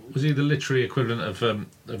way. Was he the literary equivalent of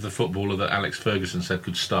the footballer that Alex Ferguson said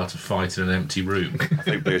could start a fight in an empty room? I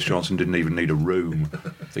think B.S. Johnson didn't even need a room.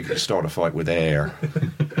 I think he could start a fight with air.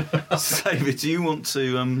 David, do you want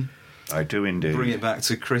to I do indeed. bring it back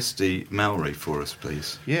to Christie Malry for us,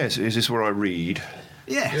 please? Yes, is this where I read?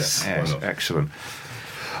 Yes. Yes, excellent.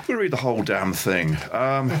 I'm going to read the whole damn thing.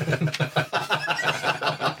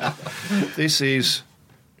 This is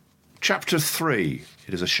Chapter 3.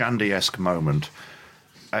 It is a Shandy-esque moment.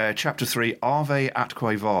 Chapter 3, Ave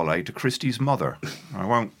atque vale, to Christie's mother. I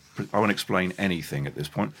won't explain anything at this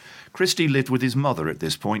point. Christie lived with his mother at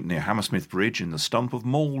this point near Hammersmith Bridge in the stump of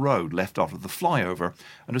Mall Road left after the flyover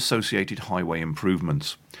and associated highway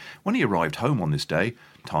improvements. When he arrived home on this day,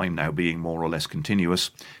 time now being more or less continuous,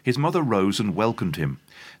 his mother rose and welcomed him.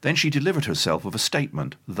 Then she delivered herself of a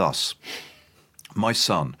statement, thus: "My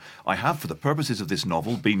son, I have, for the purposes of this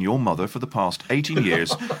novel, been your mother for the past 18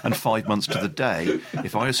 years and 5 months to the day,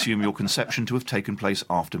 if I assume your conception to have taken place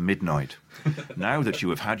after midnight. Now that you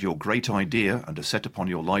have had your great idea and are set upon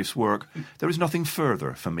your life's work, there is nothing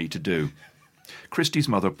further for me to do." Christie's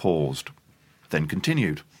mother paused, then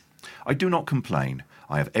continued, "I do not complain.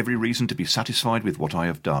 I have every reason to be satisfied with what I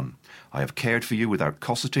have done. I have cared for you without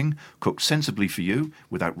cosseting, cooked sensibly for you,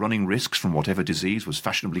 without running risks from whatever disease was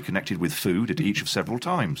fashionably connected with food at each of several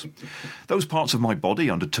times. Those parts of my body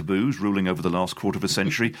under taboos ruling over the last quarter of a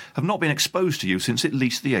century have not been exposed to you since at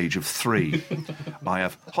least the age of 3. I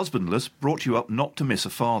have, husbandless, brought you up not to miss a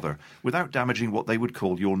father, without damaging what they would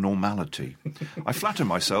call your normality. I flatter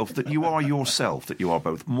myself that you are yourself, that you are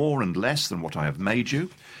both more and less than what I have made you,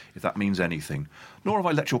 if that means anything. Nor have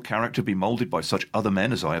I let your character be moulded by such other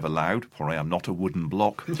men as I have allowed, for I am not a wooden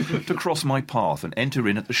block, to cross my path and enter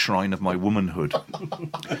in at the shrine of my womanhood.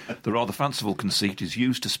 The rather fanciful conceit is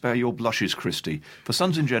used to spare your blushes, Christie, for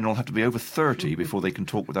sons in general have to be over 30 before they can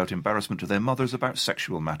talk without embarrassment to their mothers about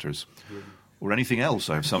sexual matters. Or anything else,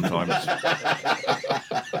 I have sometimes,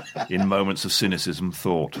 in moments of cynicism,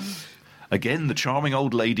 thought. Again, the charming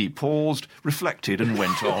old lady paused, reflected, and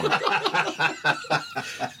went on.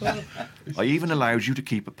 I even allowed you to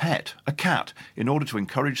keep a pet, a cat, in order to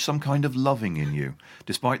encourage some kind of loving in you,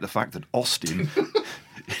 despite the fact that Austin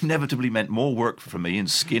inevitably meant more work for me in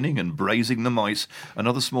skinning and braising the mice and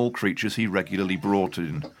other small creatures he regularly brought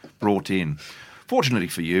in. Fortunately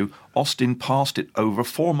for you, Austin passed it over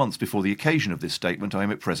 4 months before the occasion of this statement I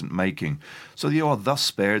am at present making, so you are thus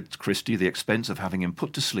spared, Christie, the expense of having him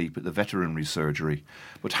put to sleep at the veterinary surgery.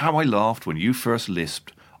 But how I laughed when you first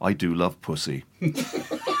lisped, "I do love pussy."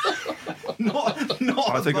 Not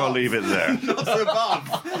I think I'll leave it there. Not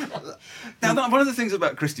above. Now, one of the things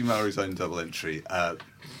about Christie Malry's own double entry,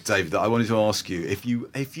 David, that I wanted to ask you, if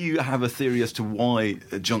you have a theory as to why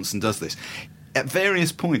Johnson does this. At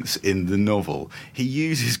various points in the novel, he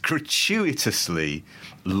uses gratuitously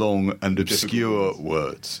long and obscure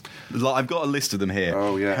words. Like, I've got a list of them here.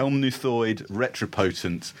 Oh, yeah. Helmnuthoid,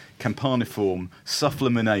 retropotent, campaniform,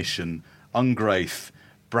 sufflamination, ungraith,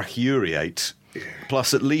 brachiuriate,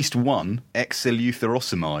 plus at least one,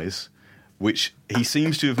 exeleutherosomize, which he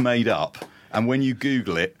seems to have made up, and when you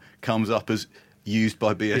Google it, comes up as used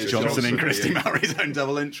by B.S. Johnson in Christie Malry's own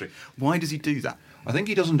double entry. Why does he do that? I think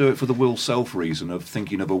he doesn't do it for the will-self reason of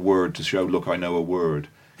thinking of a word to show, look, I know a word.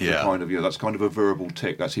 Yeah. That's kind of a verbal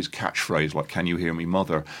tick. That's his catchphrase, like, "Can you hear me,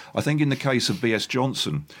 mother?" I think in the case of B.S.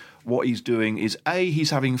 Johnson, what he's doing is, A,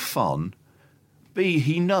 he's having fun, B,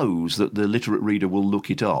 he knows that the literate reader will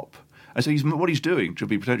look it up. And so what he's doing, to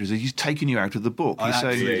be pretentious, is he's taking you out of the book. He's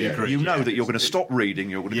saying, agree, you know that you're going to stop reading,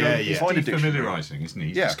 you're going to go find a dictionary. Familiarising, isn't he?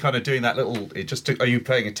 He's Yeah. just kind of doing that little... Are you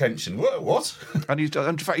paying attention? What? And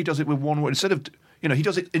in fact, he does it with one word. Instead of... he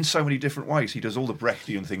does it in so many different ways. He does all the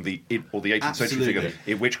Brechtian thing, the 18th century figure,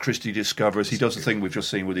 in which Christie discovers. He does the thing we've just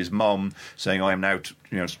seen with his mum, saying, "I am now,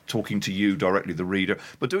 talking to you directly, the reader."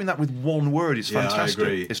 But doing that with one word is fantastic. I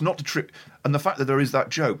agree. It's not to trip. And the fact that there is that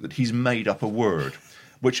joke that he's made up a word,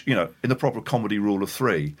 which, in the proper comedy rule of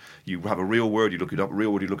three, you have a real word, you look it up, a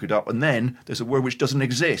real word, you look it up, and then there's a word which doesn't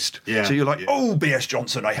exist. Yeah. So you're like, oh, B.S.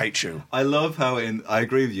 Johnson, I hate you. I love how I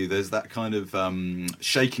agree with you. There's that kind of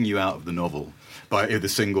shaking you out of the novel by the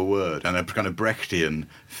single word, and a kind of Brechtian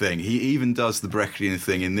thing. He even does the Brechtian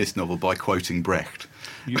thing in this novel by quoting Brecht.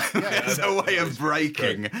 It's a way of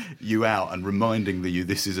breaking you out and reminding you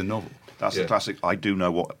this is a novel. That's the classic, I do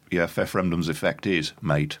know what Referendum's effect is,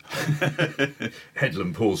 mate.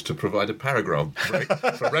 Headlam paused to provide a paragraph break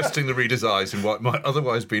for resting the reader's eyes in what might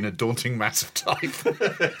otherwise been a daunting mass of type.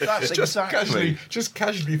 That's exactly. Just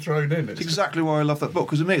casually thrown in. It's exactly why I love that book,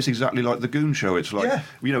 because to me it's exactly like The Goon Show. It's like,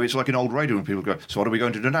 it's like an old radio when people go, so what are we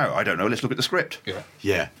going to do now? I don't know, let's look at the script.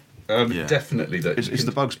 Yeah. Definitely, that it's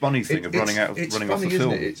the Bugs Bunny thing of running off the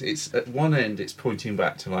film. It's at one end, it's pointing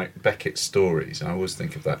back to like Beckett's stories, and I always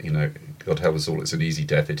think of that. God help us all, it's an easy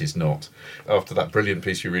death. It is not. After that brilliant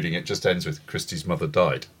piece you're reading, it just ends with Christie's mother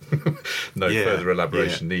died. No further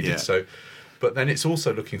elaboration needed. Yeah. So, but then it's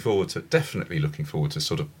also definitely looking forward to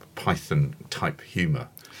sort of Python type humour.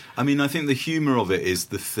 I mean, I think the humour of it is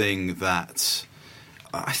the thing that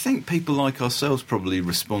I think people like ourselves probably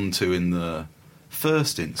respond to in the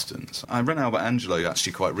first instance. I read Albert Angelo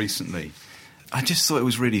actually quite recently. I just thought it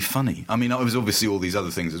was really funny. I mean, it was obviously all these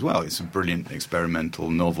other things as well. It's a brilliant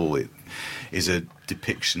experimental novel. It is a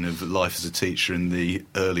depiction of life as a teacher in the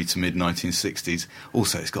early to mid-1960s.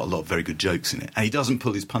 Also, it's got a lot of very good jokes in it. And he doesn't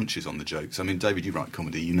pull his punches on the jokes. I mean, David, you write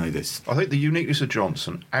comedy, you know this. I think the uniqueness of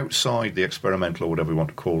Johnson, outside the experimental or whatever we want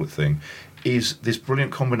to call it thing, is this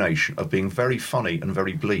brilliant combination of being very funny and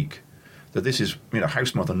very bleak. That this is,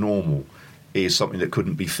 House Mother Normal is something that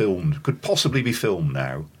could possibly be filmed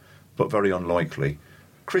now, but very unlikely.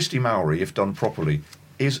 Christie Malry, if done properly,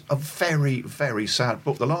 is a very, very sad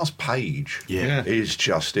book. The last page is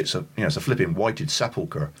just, it's a flipping whited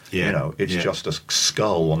sepulchre. It's just a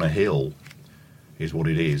skull on a hill, is what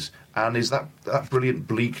it is. And is that brilliant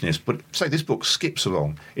bleakness. But say this book skips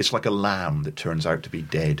along. It's like a lamb that turns out to be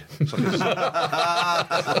dead.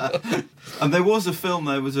 And there was a film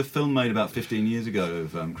made about 15 years ago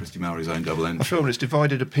of Christie Malry's own double entry. A film, it's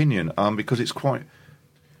divided opinion, because it's quite,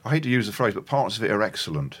 I hate to use the phrase, but parts of it are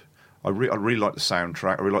excellent. I really like the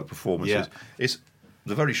soundtrack, I really like the performances. Yeah.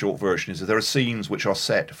 The very short version is that there are scenes which are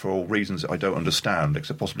set for reasons that I don't understand,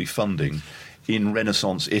 except possibly funding, in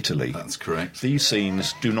Renaissance Italy. That's correct. These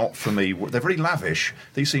scenes do not, for me, they're very lavish.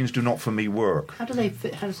 These scenes do not, for me, work. How do they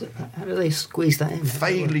squeeze that in?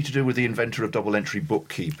 Vaguely to do with the inventor of double-entry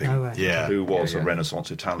bookkeeping, who was a Renaissance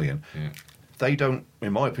Italian. Yeah. They don't,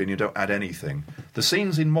 in my opinion, don't add anything. The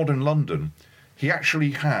scenes in modern London, he actually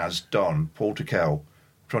has done, Paul Tickell,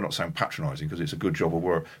 try not to sound patronising because it's a good job of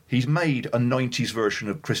work. He's made a 90s version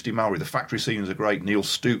of Christie Malry. The factory scenes are great. Neil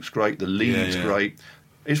Stoop's great. The lead's great.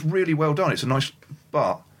 It's really well done. It's a nice,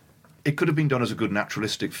 but it could have been done as a good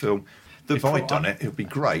naturalistic film. If I'd done it, it would be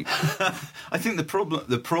great. I think the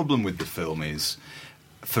problem with the film is,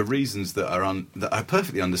 for reasons that are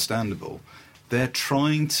perfectly understandable, they're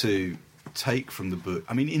trying to take from the book.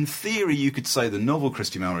 I mean, in theory, you could say the novel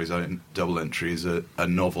Christie Malry's own double entry is a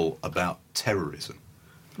novel about terrorism.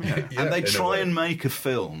 Yeah. And they try and make a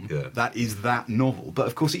film that is that novel. But,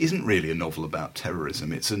 of course, it isn't really a novel about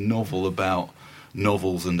terrorism. It's a novel about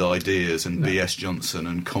novels and ideas and B.S. Johnson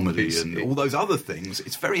and comedy and all those other things.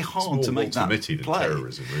 It's very hard to make that play.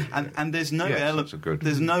 Terrorism, really, and there's no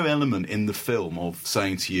element in the film of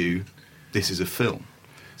saying to you, this is a film.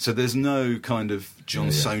 So there's no kind of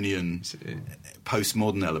Johnsonian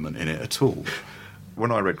postmodern element in it at all.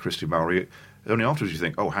 When I read Christie Malry, only afterwards you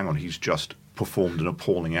think, oh, hang on, he's just performed an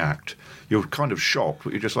appalling act. You're kind of shocked,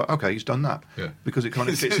 but you're just like, okay, he's done that. Yeah. Because it kind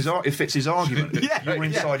of fits his argument. You're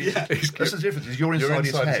inside his... That's the difference, is you're inside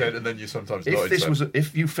his head. And then you're sometimes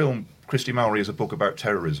If you film Christie Malry as a book about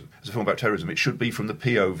terrorism, it should be from the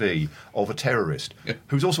POV of a terrorist,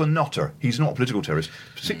 who's also a nutter. He's not a political terrorist.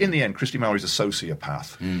 See, in the end, Christie Malry's a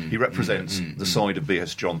sociopath. He represents the side of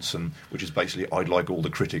B.S. Johnson, which is basically, I'd like all the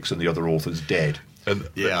critics and the other authors dead. And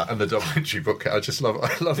the double entry book, I love. It's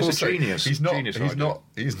also, a genius. He's not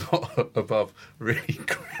above really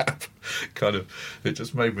crap. Kind of, it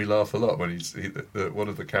just made me laugh a lot when one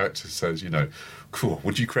of the characters says, cool,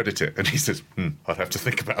 would you credit it? And he says, I'd have to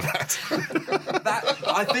think about that.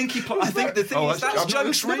 I think the thing is that's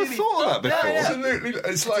jokes really. I've never thought of that before. Yeah. Absolutely,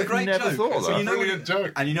 it's like a great never joke. thought of that. Brilliant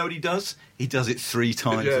joke. And you know what he does? He does it 3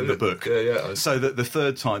 times in the book. So that the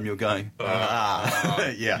third time you're going, see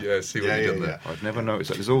what he done there. I've never noticed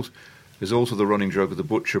that. There's also the running joke of the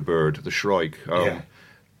butcher bird, the shrike.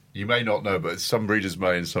 You may not know, but some readers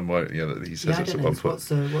may in some way. He says it's at one point.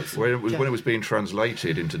 When it was being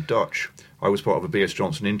translated into Dutch, I was part of a B.S.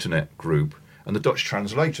 Johnson internet group, And the Dutch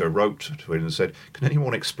translator wrote to him and said, "Can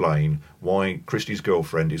anyone explain why Christie's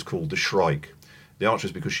girlfriend is called the Shrike?" The answer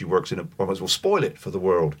is because she works in a... I might as well spoil it for the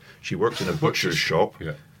world. She works in a butcher's shop.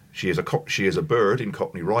 Yeah. She is a bird in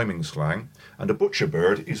Cockney rhyming slang, and a butcher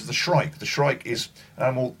bird is the shrike. The shrike is an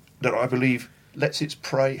animal that I believe lets its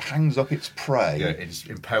prey, hangs up its prey. Yeah, it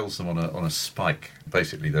impales them on a spike.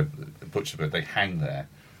 Basically, the butcher bird, they hang there,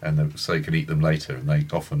 and so you can eat them later, and they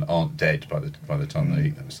often aren't dead by the time they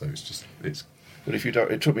eat them. So it's. But if you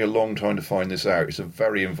don't, it took me a long time to find this out. It's a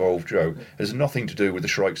very involved joke. It has nothing to do with the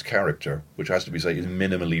Shrike's character, which has to be said is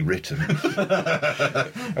minimally written.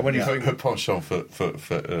 And when you think a penchant for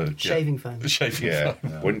Shaving foam. Shaving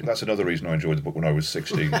foam. That's another reason I enjoyed the book when I was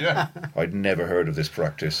 16. Yeah. I'd never heard of this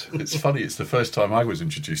practice. It's funny, it's the first time I was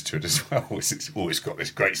introduced to it as well. It's always got this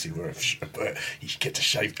great scene where you get to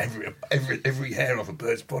shave every hair off a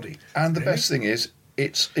bird's body. And the best thing is,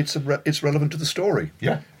 it's relevant to the story.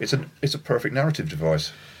 Yeah. It's a perfect narrative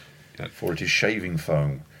device. Yeah. For it is shaving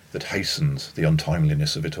foam that hastens the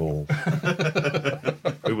untimeliness of it all.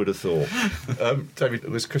 Who would have thought? David,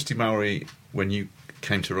 was Christie Malry, when you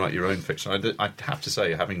came to write your own fiction, I'd have to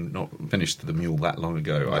say, having not finished The Mule that long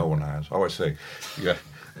ago... No one has. Oh, I see. Yeah.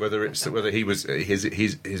 Whether he was...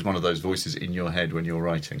 He's one of those voices in your head when you're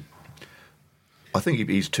writing. I think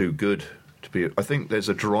he's too good to be... I think there's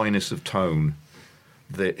a dryness of tone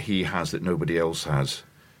that he has that nobody else has.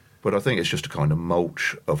 But I think it's just a kind of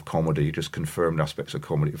mulch of comedy, just confirmed aspects of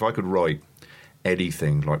comedy. If I could write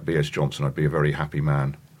anything like B.S. Johnson, I'd be a very happy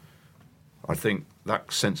man. I think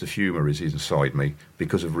that sense of humour is inside me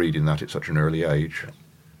because of reading that at such an early age.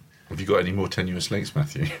 Have you got any more tenuous links,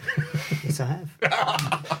 Matthew? Yes, I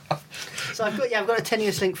have. So I've got a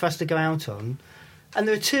tenuous link for us to go out on. And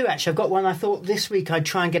there are two, actually. I've got one I thought this week I'd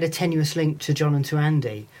try and get a tenuous link to John and to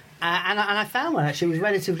Andy. And I found one, actually. It was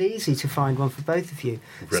relatively easy to find one for both of you.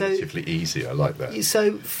 Relatively easy, I like that.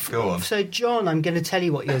 Go on. So, John, I'm going to tell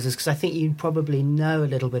you what yours is, because I think you probably know a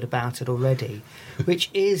little bit about it already,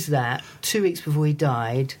 which is that 2 weeks before he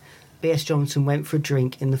died, B.S. Johnson went for a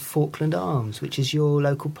drink in the Falkland Arms, which is your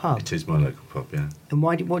local pub. It is my local pub, yeah. And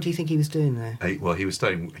what do you think he was doing there? He was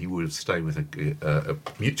staying with a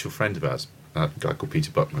mutual friend of ours, a guy called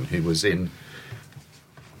Peter Buckman, who was in...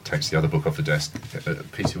 Takes the other book off the desk.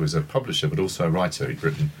 Peter was a publisher, but also a writer. He'd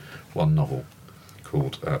written one novel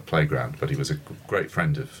called Playground, but he was a great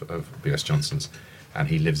friend of B.S. Johnson's, and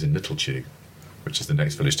he lives in Little Chew, which is the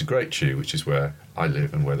next village to Great Chew, which is where I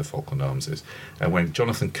live and where the Falkland Arms is. And when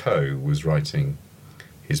Jonathan Coe was writing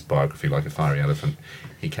his biography, Like a Fiery Elephant,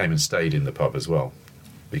 he came and stayed in the pub as well,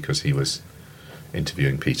 because he was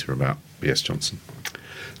interviewing Peter about B.S. Johnson.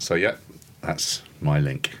 So, yeah, that's my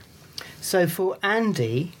link. So for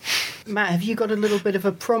Andy, Matt, have you got a little bit of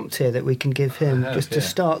a prompt here that we can give him to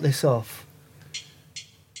start this off?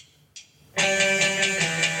 So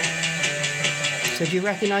do you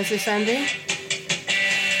recognise this, Andy?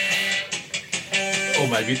 Or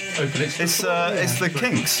maybe open it. It's the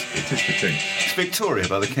Kinks. It is the Kinks. It's Victoria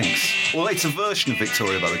by the Kinks. Well, it's a version of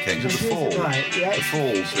Victoria by the Kinks. Is it right? Yeah. The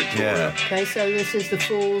Falls, Victoria. Yeah. Okay, so this is the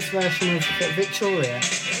Falls version of Victoria.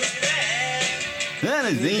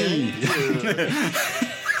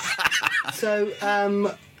 So,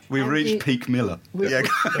 We've reached Peak Miller. Yeah,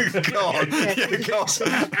 go on. Go on.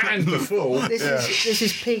 And the Fall. This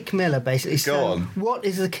is Peak Miller, basically. Go on. What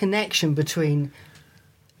is the connection between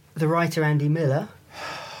the writer Andy Miller,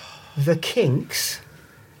 the Kinks,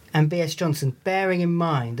 and B.S. Johnson, bearing in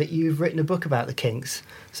mind that you've written a book about the Kinks?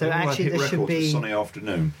 So actually, there should be... Sunny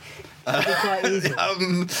Afternoon. It'd be quite easy.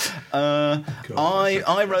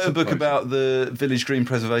 I wrote a book about the Village Green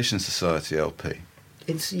Preservation Society LP.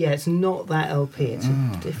 It's not that LP. It's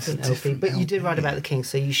a different LP. But you did write about the Kinks,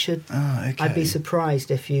 so you should. Oh, okay. I'd be surprised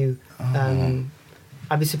if you.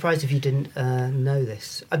 I'd be surprised if you didn't know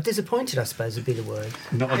this. I'm disappointed, I suppose, would be the word.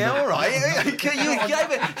 All right. You gave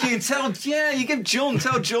it. You can tell. Yeah, you give John.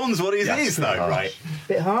 Tell John's what it is, though, right?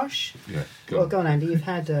 Bit harsh. Yeah. Well, go on, Andy. You've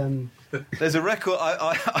had. There's a record.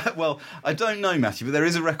 I don't know, Matthew, but there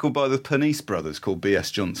is a record by the Panisse brothers called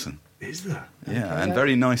B.S. Johnson. Is there? Yeah, and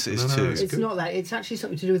very nice it is too. It's not that. It's actually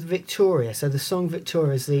something to do with Victoria. So the song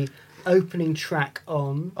Victoria is the opening track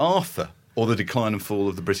on Arthur, or The Decline and Fall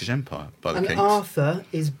of the British Empire by the and Kinks. Arthur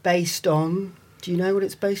is based on. Do you know what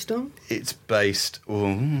it's based on? It's based.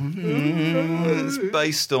 It's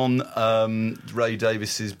based on Ray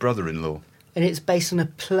Davies's brother-in-law. And it's based on a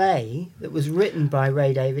play that was written by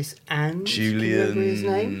Ray Davies and... Julian... Do you remember his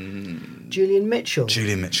name? Julian Mitchell.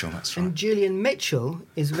 Julian Mitchell, that's right. And Julian Mitchell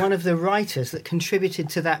is one of the writers that contributed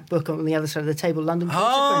to that book on the other side of the table, London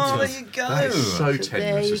Oh, there Consequences. you go. That is so tenuous.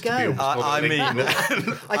 there you as to be go. honest. I mean,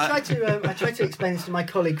 I tried to explain this to my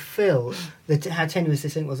colleague Phil, how tenuous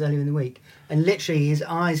this thing was earlier in the week, and literally his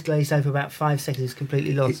eyes glazed over about 5 seconds, he was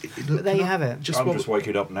completely lost. But there you have it. I'm just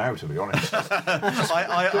waking up now, to be honest.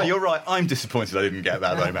 you're right. I'm disappointed I didn't get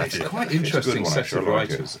that though, Matthew. It's quite It's a interesting good one, set actually, of I like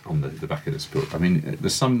writers on the back of this book. I mean,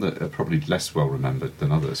 there's some that are probably less well remembered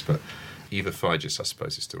than others, but Eva Figes, I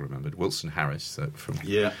suppose, is still remembered. Wilson Harris, from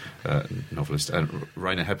novelist, and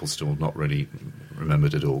Rainer Heppelstall, not really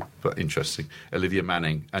remembered at all, but interesting. Olivia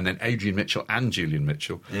Manning, and then Adrian Mitchell and Julian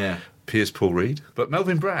Mitchell. Yeah. Piers Paul Reed, but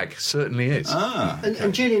Melvyn Bragg certainly is.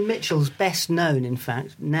 And Julian Mitchell's best known, in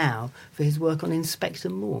fact, now for his work on Inspector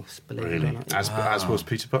Morse, believe it or not. As was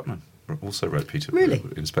Peter Putman. Also wrote Really?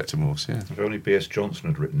 Inspector Morse, yeah. If only B.S. Johnson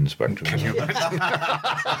had written Inspector.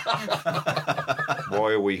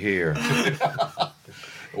 Why are we here?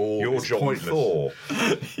 You're It's John pointless. Thor.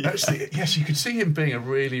 Actually, yes, you could see him being a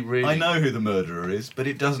really, really... I know who the murderer is, but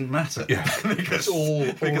it doesn't matter. Yeah, because it's all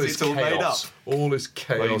it's all made up. All is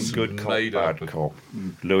Playing chaos, good and cop, made bad up. cop.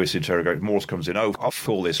 Lewis interrogates. Morse comes in. Oh, I'll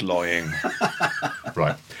call this lying.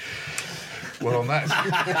 Right. Well, on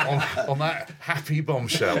that happy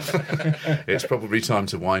bombshell, it's probably time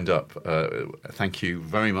to wind up. Thank you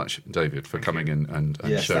very much, David, for coming in and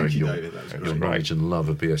Yes, sharing thank you, your, David. That was your great. knowledge and love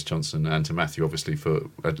of B.S. Johnson, and to Matthew, obviously, for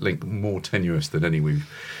a link more tenuous than any we've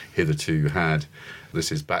hitherto had.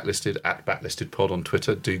 This is Backlisted, at BacklistedPod on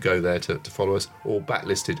Twitter. Do go there to follow us, or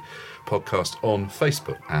Backlisted Podcast on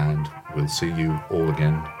Facebook. And we'll see you all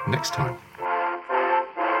again next time.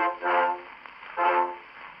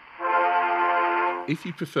 If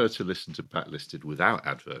you prefer to listen to Backlisted without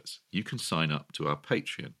adverts, you can sign up to our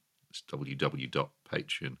Patreon. It's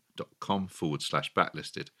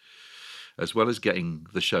www.patreon.com/backlisted. As well as getting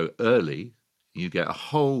the show early, you get a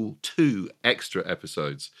whole 2 extra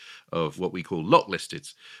episodes of what we call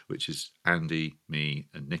Locklisteds, which is Andy, me,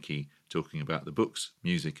 and Nikki talking about the books,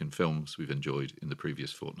 music, and films we've enjoyed in the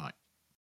previous fortnight.